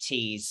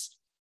NFTs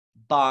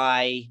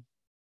by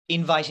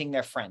inviting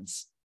their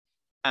friends.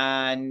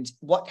 And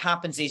what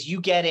happens is you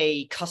get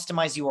a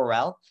customized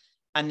URL.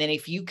 And then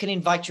if you can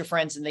invite your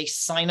friends and they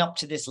sign up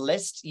to this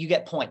list, you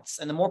get points.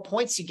 And the more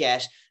points you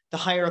get, the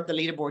higher up the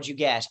leaderboard you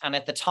get. And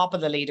at the top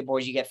of the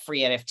leaderboard, you get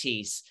free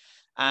NFTs.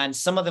 And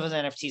some of those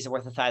NFTs are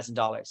worth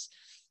 $1,000.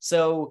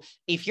 So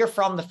if you're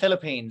from the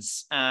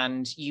Philippines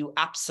and you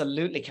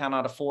absolutely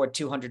cannot afford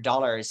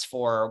 $200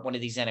 for one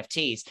of these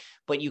NFTs,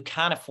 but you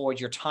can afford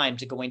your time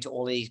to go into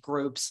all these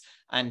groups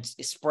and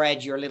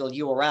spread your little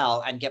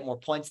URL and get more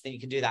points, then you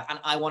can do that. And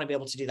I want to be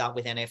able to do that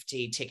with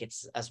NFT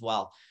tickets as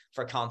well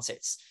for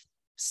concerts.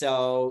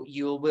 So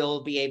you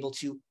will be able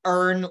to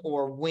earn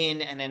or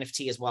win an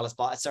NFT as well as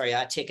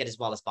a ticket as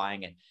well as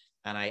buying it.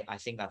 And I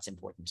think that's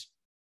important.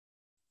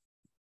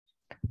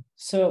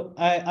 So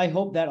I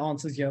hope that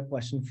answers your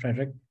question,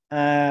 Frederick.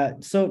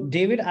 So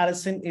David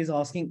Addison is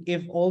asking,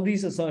 if all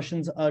these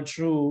assertions are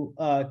true,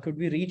 could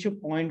we reach a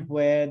point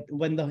where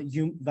when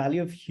the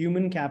value of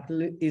human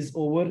capital is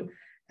over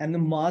and the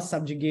mass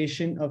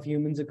subjugation of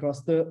humans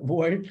across the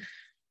world?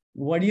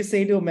 What do you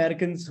say to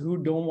Americans who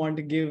don't want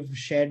to give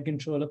shared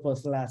control of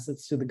personal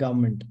assets to the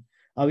government?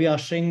 Are we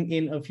ushering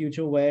in a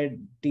future where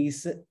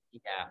decent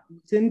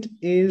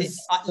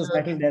is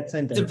societal death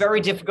sentence? It's a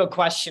very difficult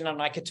question,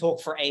 and I could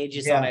talk for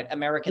ages on it.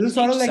 Americans, this is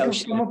sort of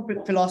like from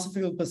a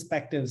philosophical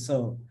perspective.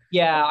 So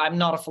yeah, I'm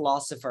not a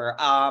philosopher.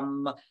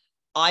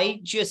 I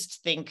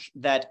just think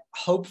that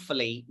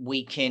hopefully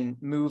we can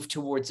move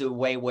towards a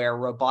way where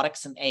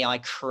robotics and AI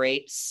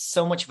create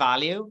so much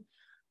value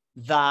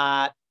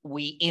that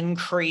we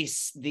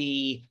increase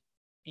the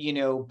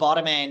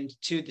bottom end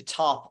to the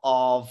top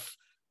of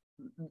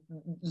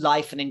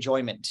life and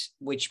enjoyment,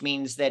 which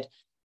means that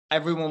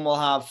everyone will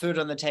have food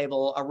on the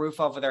table, a roof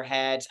over their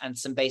head, and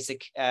some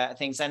basic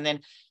things. And then,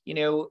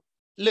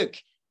 look,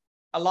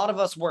 a lot of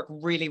us work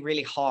really,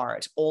 really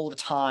hard all the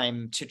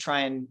time to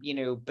try and,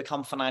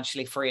 become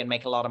financially free and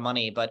make a lot of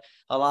money. But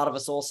a lot of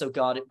us also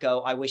got to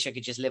go, I wish I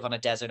could just live on a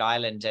desert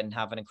island and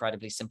have an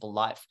incredibly simple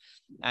life.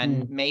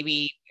 And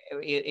maybe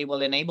it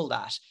will enable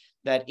that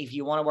if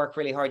you want to work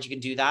really hard, you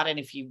can do that. And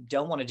if you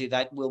don't want to do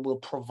that, we'll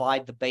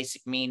provide the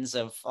basic means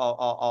of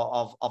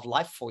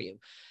life for you.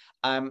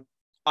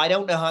 I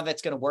don't know how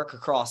that's going to work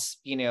across,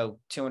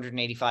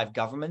 285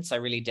 governments. I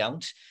really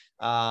don't.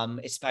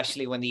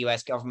 Especially when the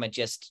US government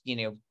just,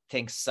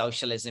 thinks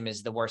socialism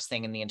is the worst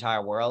thing in the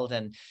entire world.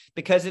 And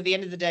because at the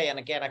end of the day, and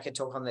again, I could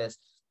talk on this,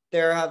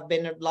 there have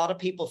been a lot of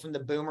people from the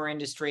boomer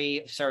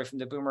industry, from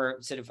the boomer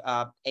sort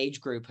of age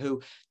group,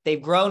 who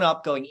they've grown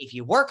up going, if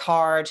you work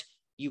hard,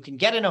 you can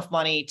get enough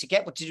money to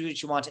do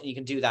what you want, and you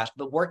can do that.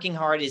 But working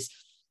hard is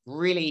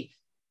really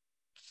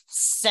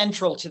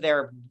central to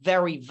their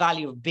very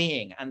value of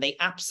being, and they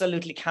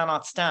absolutely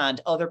cannot stand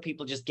other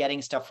people just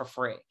getting stuff for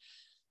free.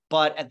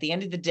 But at the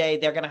end of the day,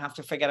 they're going to have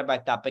to forget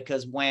about that,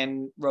 because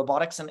when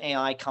robotics and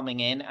AI coming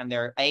in and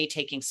they're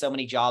taking so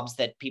many jobs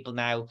that people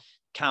now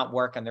can't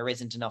work, and there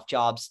isn't enough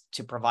jobs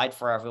to provide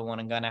for everyone,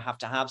 and going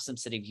to have some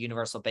sort of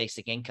universal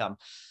basic income,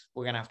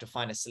 we're going to have to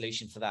find a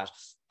solution for that.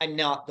 I'm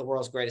not the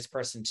world's greatest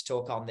person to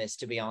talk on this,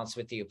 to be honest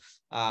with you,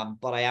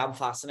 but I am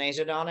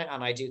fascinated on it,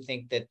 and I do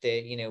think that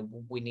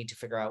we need to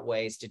figure out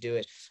ways to do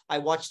it. I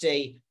watched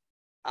a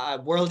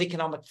World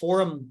Economic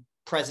Forum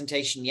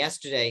presentation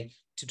yesterday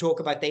to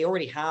talk about, they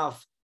already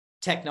have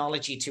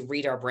technology to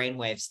read our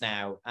brainwaves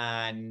now,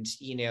 and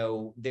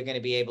they're going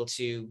to be able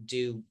to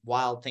do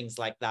wild things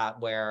like that,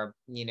 where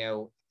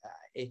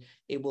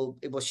it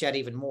will shed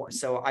even more.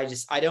 So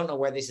I don't know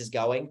where this is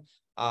going.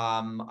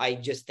 I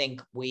just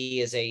think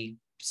we as a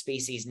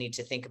species need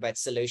to think about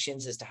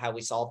solutions as to how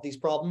we solve these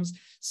problems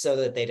so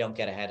that they don't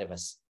get ahead of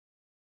us.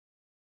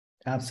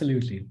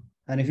 Absolutely.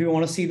 And if you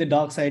want to see the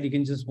dark side, you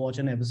can just watch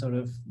an episode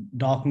of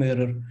Dark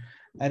Mirror.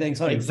 I think,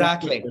 sorry,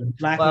 exactly.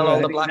 Black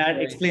Mirror. That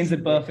Mirror explains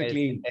it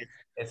perfectly.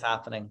 It's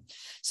happening.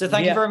 So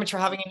thank you very much for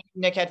having me,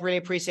 Nick. I'd really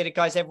appreciate it,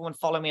 guys. Everyone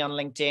follow me on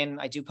LinkedIn.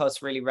 I do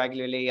post really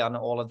regularly on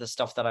all of the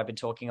stuff that I've been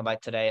talking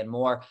about today and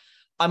more.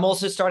 I'm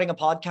also starting a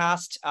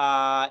podcast.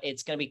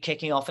 It's going to be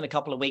kicking off in a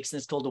couple of weeks, and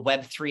it's called the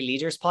Web3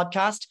 Leaders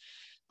Podcast.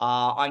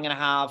 I'm going to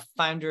have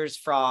founders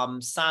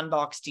from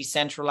Sandbox,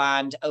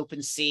 Decentraland,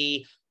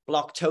 OpenSea,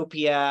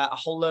 Blocktopia, a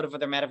whole load of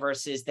other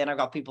metaverses. Then I've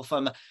got people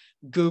from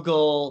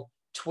Google,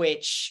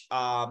 Twitch,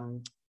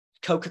 Coca-Cola,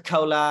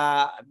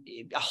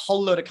 a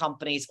whole load of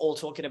companies all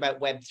talking about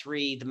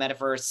Web3, the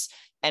metaverse,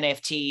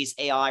 NFTs,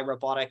 AI,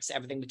 robotics,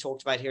 everything we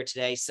talked about here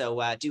today.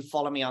 So do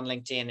follow me on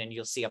LinkedIn and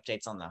you'll see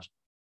updates on that.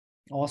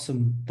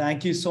 Awesome.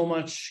 Thank you so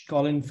much,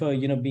 Colin, for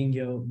being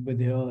here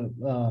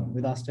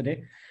with us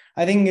today.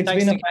 I think it's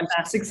been a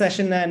fantastic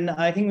session, and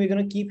I think we're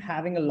going to keep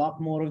having a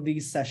lot more of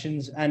these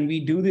sessions, and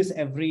we do this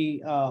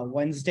every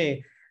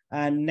Wednesday.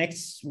 And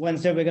next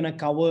Wednesday, we're going to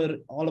cover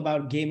all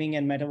about gaming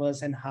and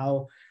metaverse and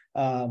how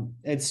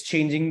it's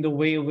changing the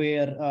way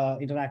we're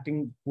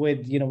interacting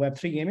with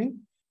Web3 gaming.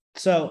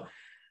 So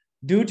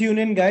do tune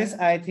in, guys.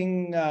 I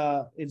think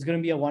it's going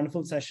to be a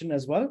wonderful session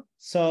as well.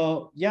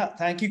 So yeah,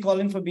 thank you,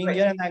 Colin, for being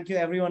here, and thank you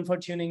everyone for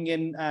tuning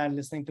in and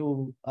listening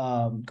to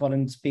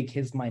Colin speak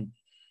his mind.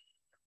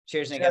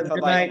 Cheers, Nick.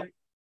 Bye-bye.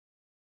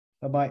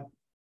 Bye-bye.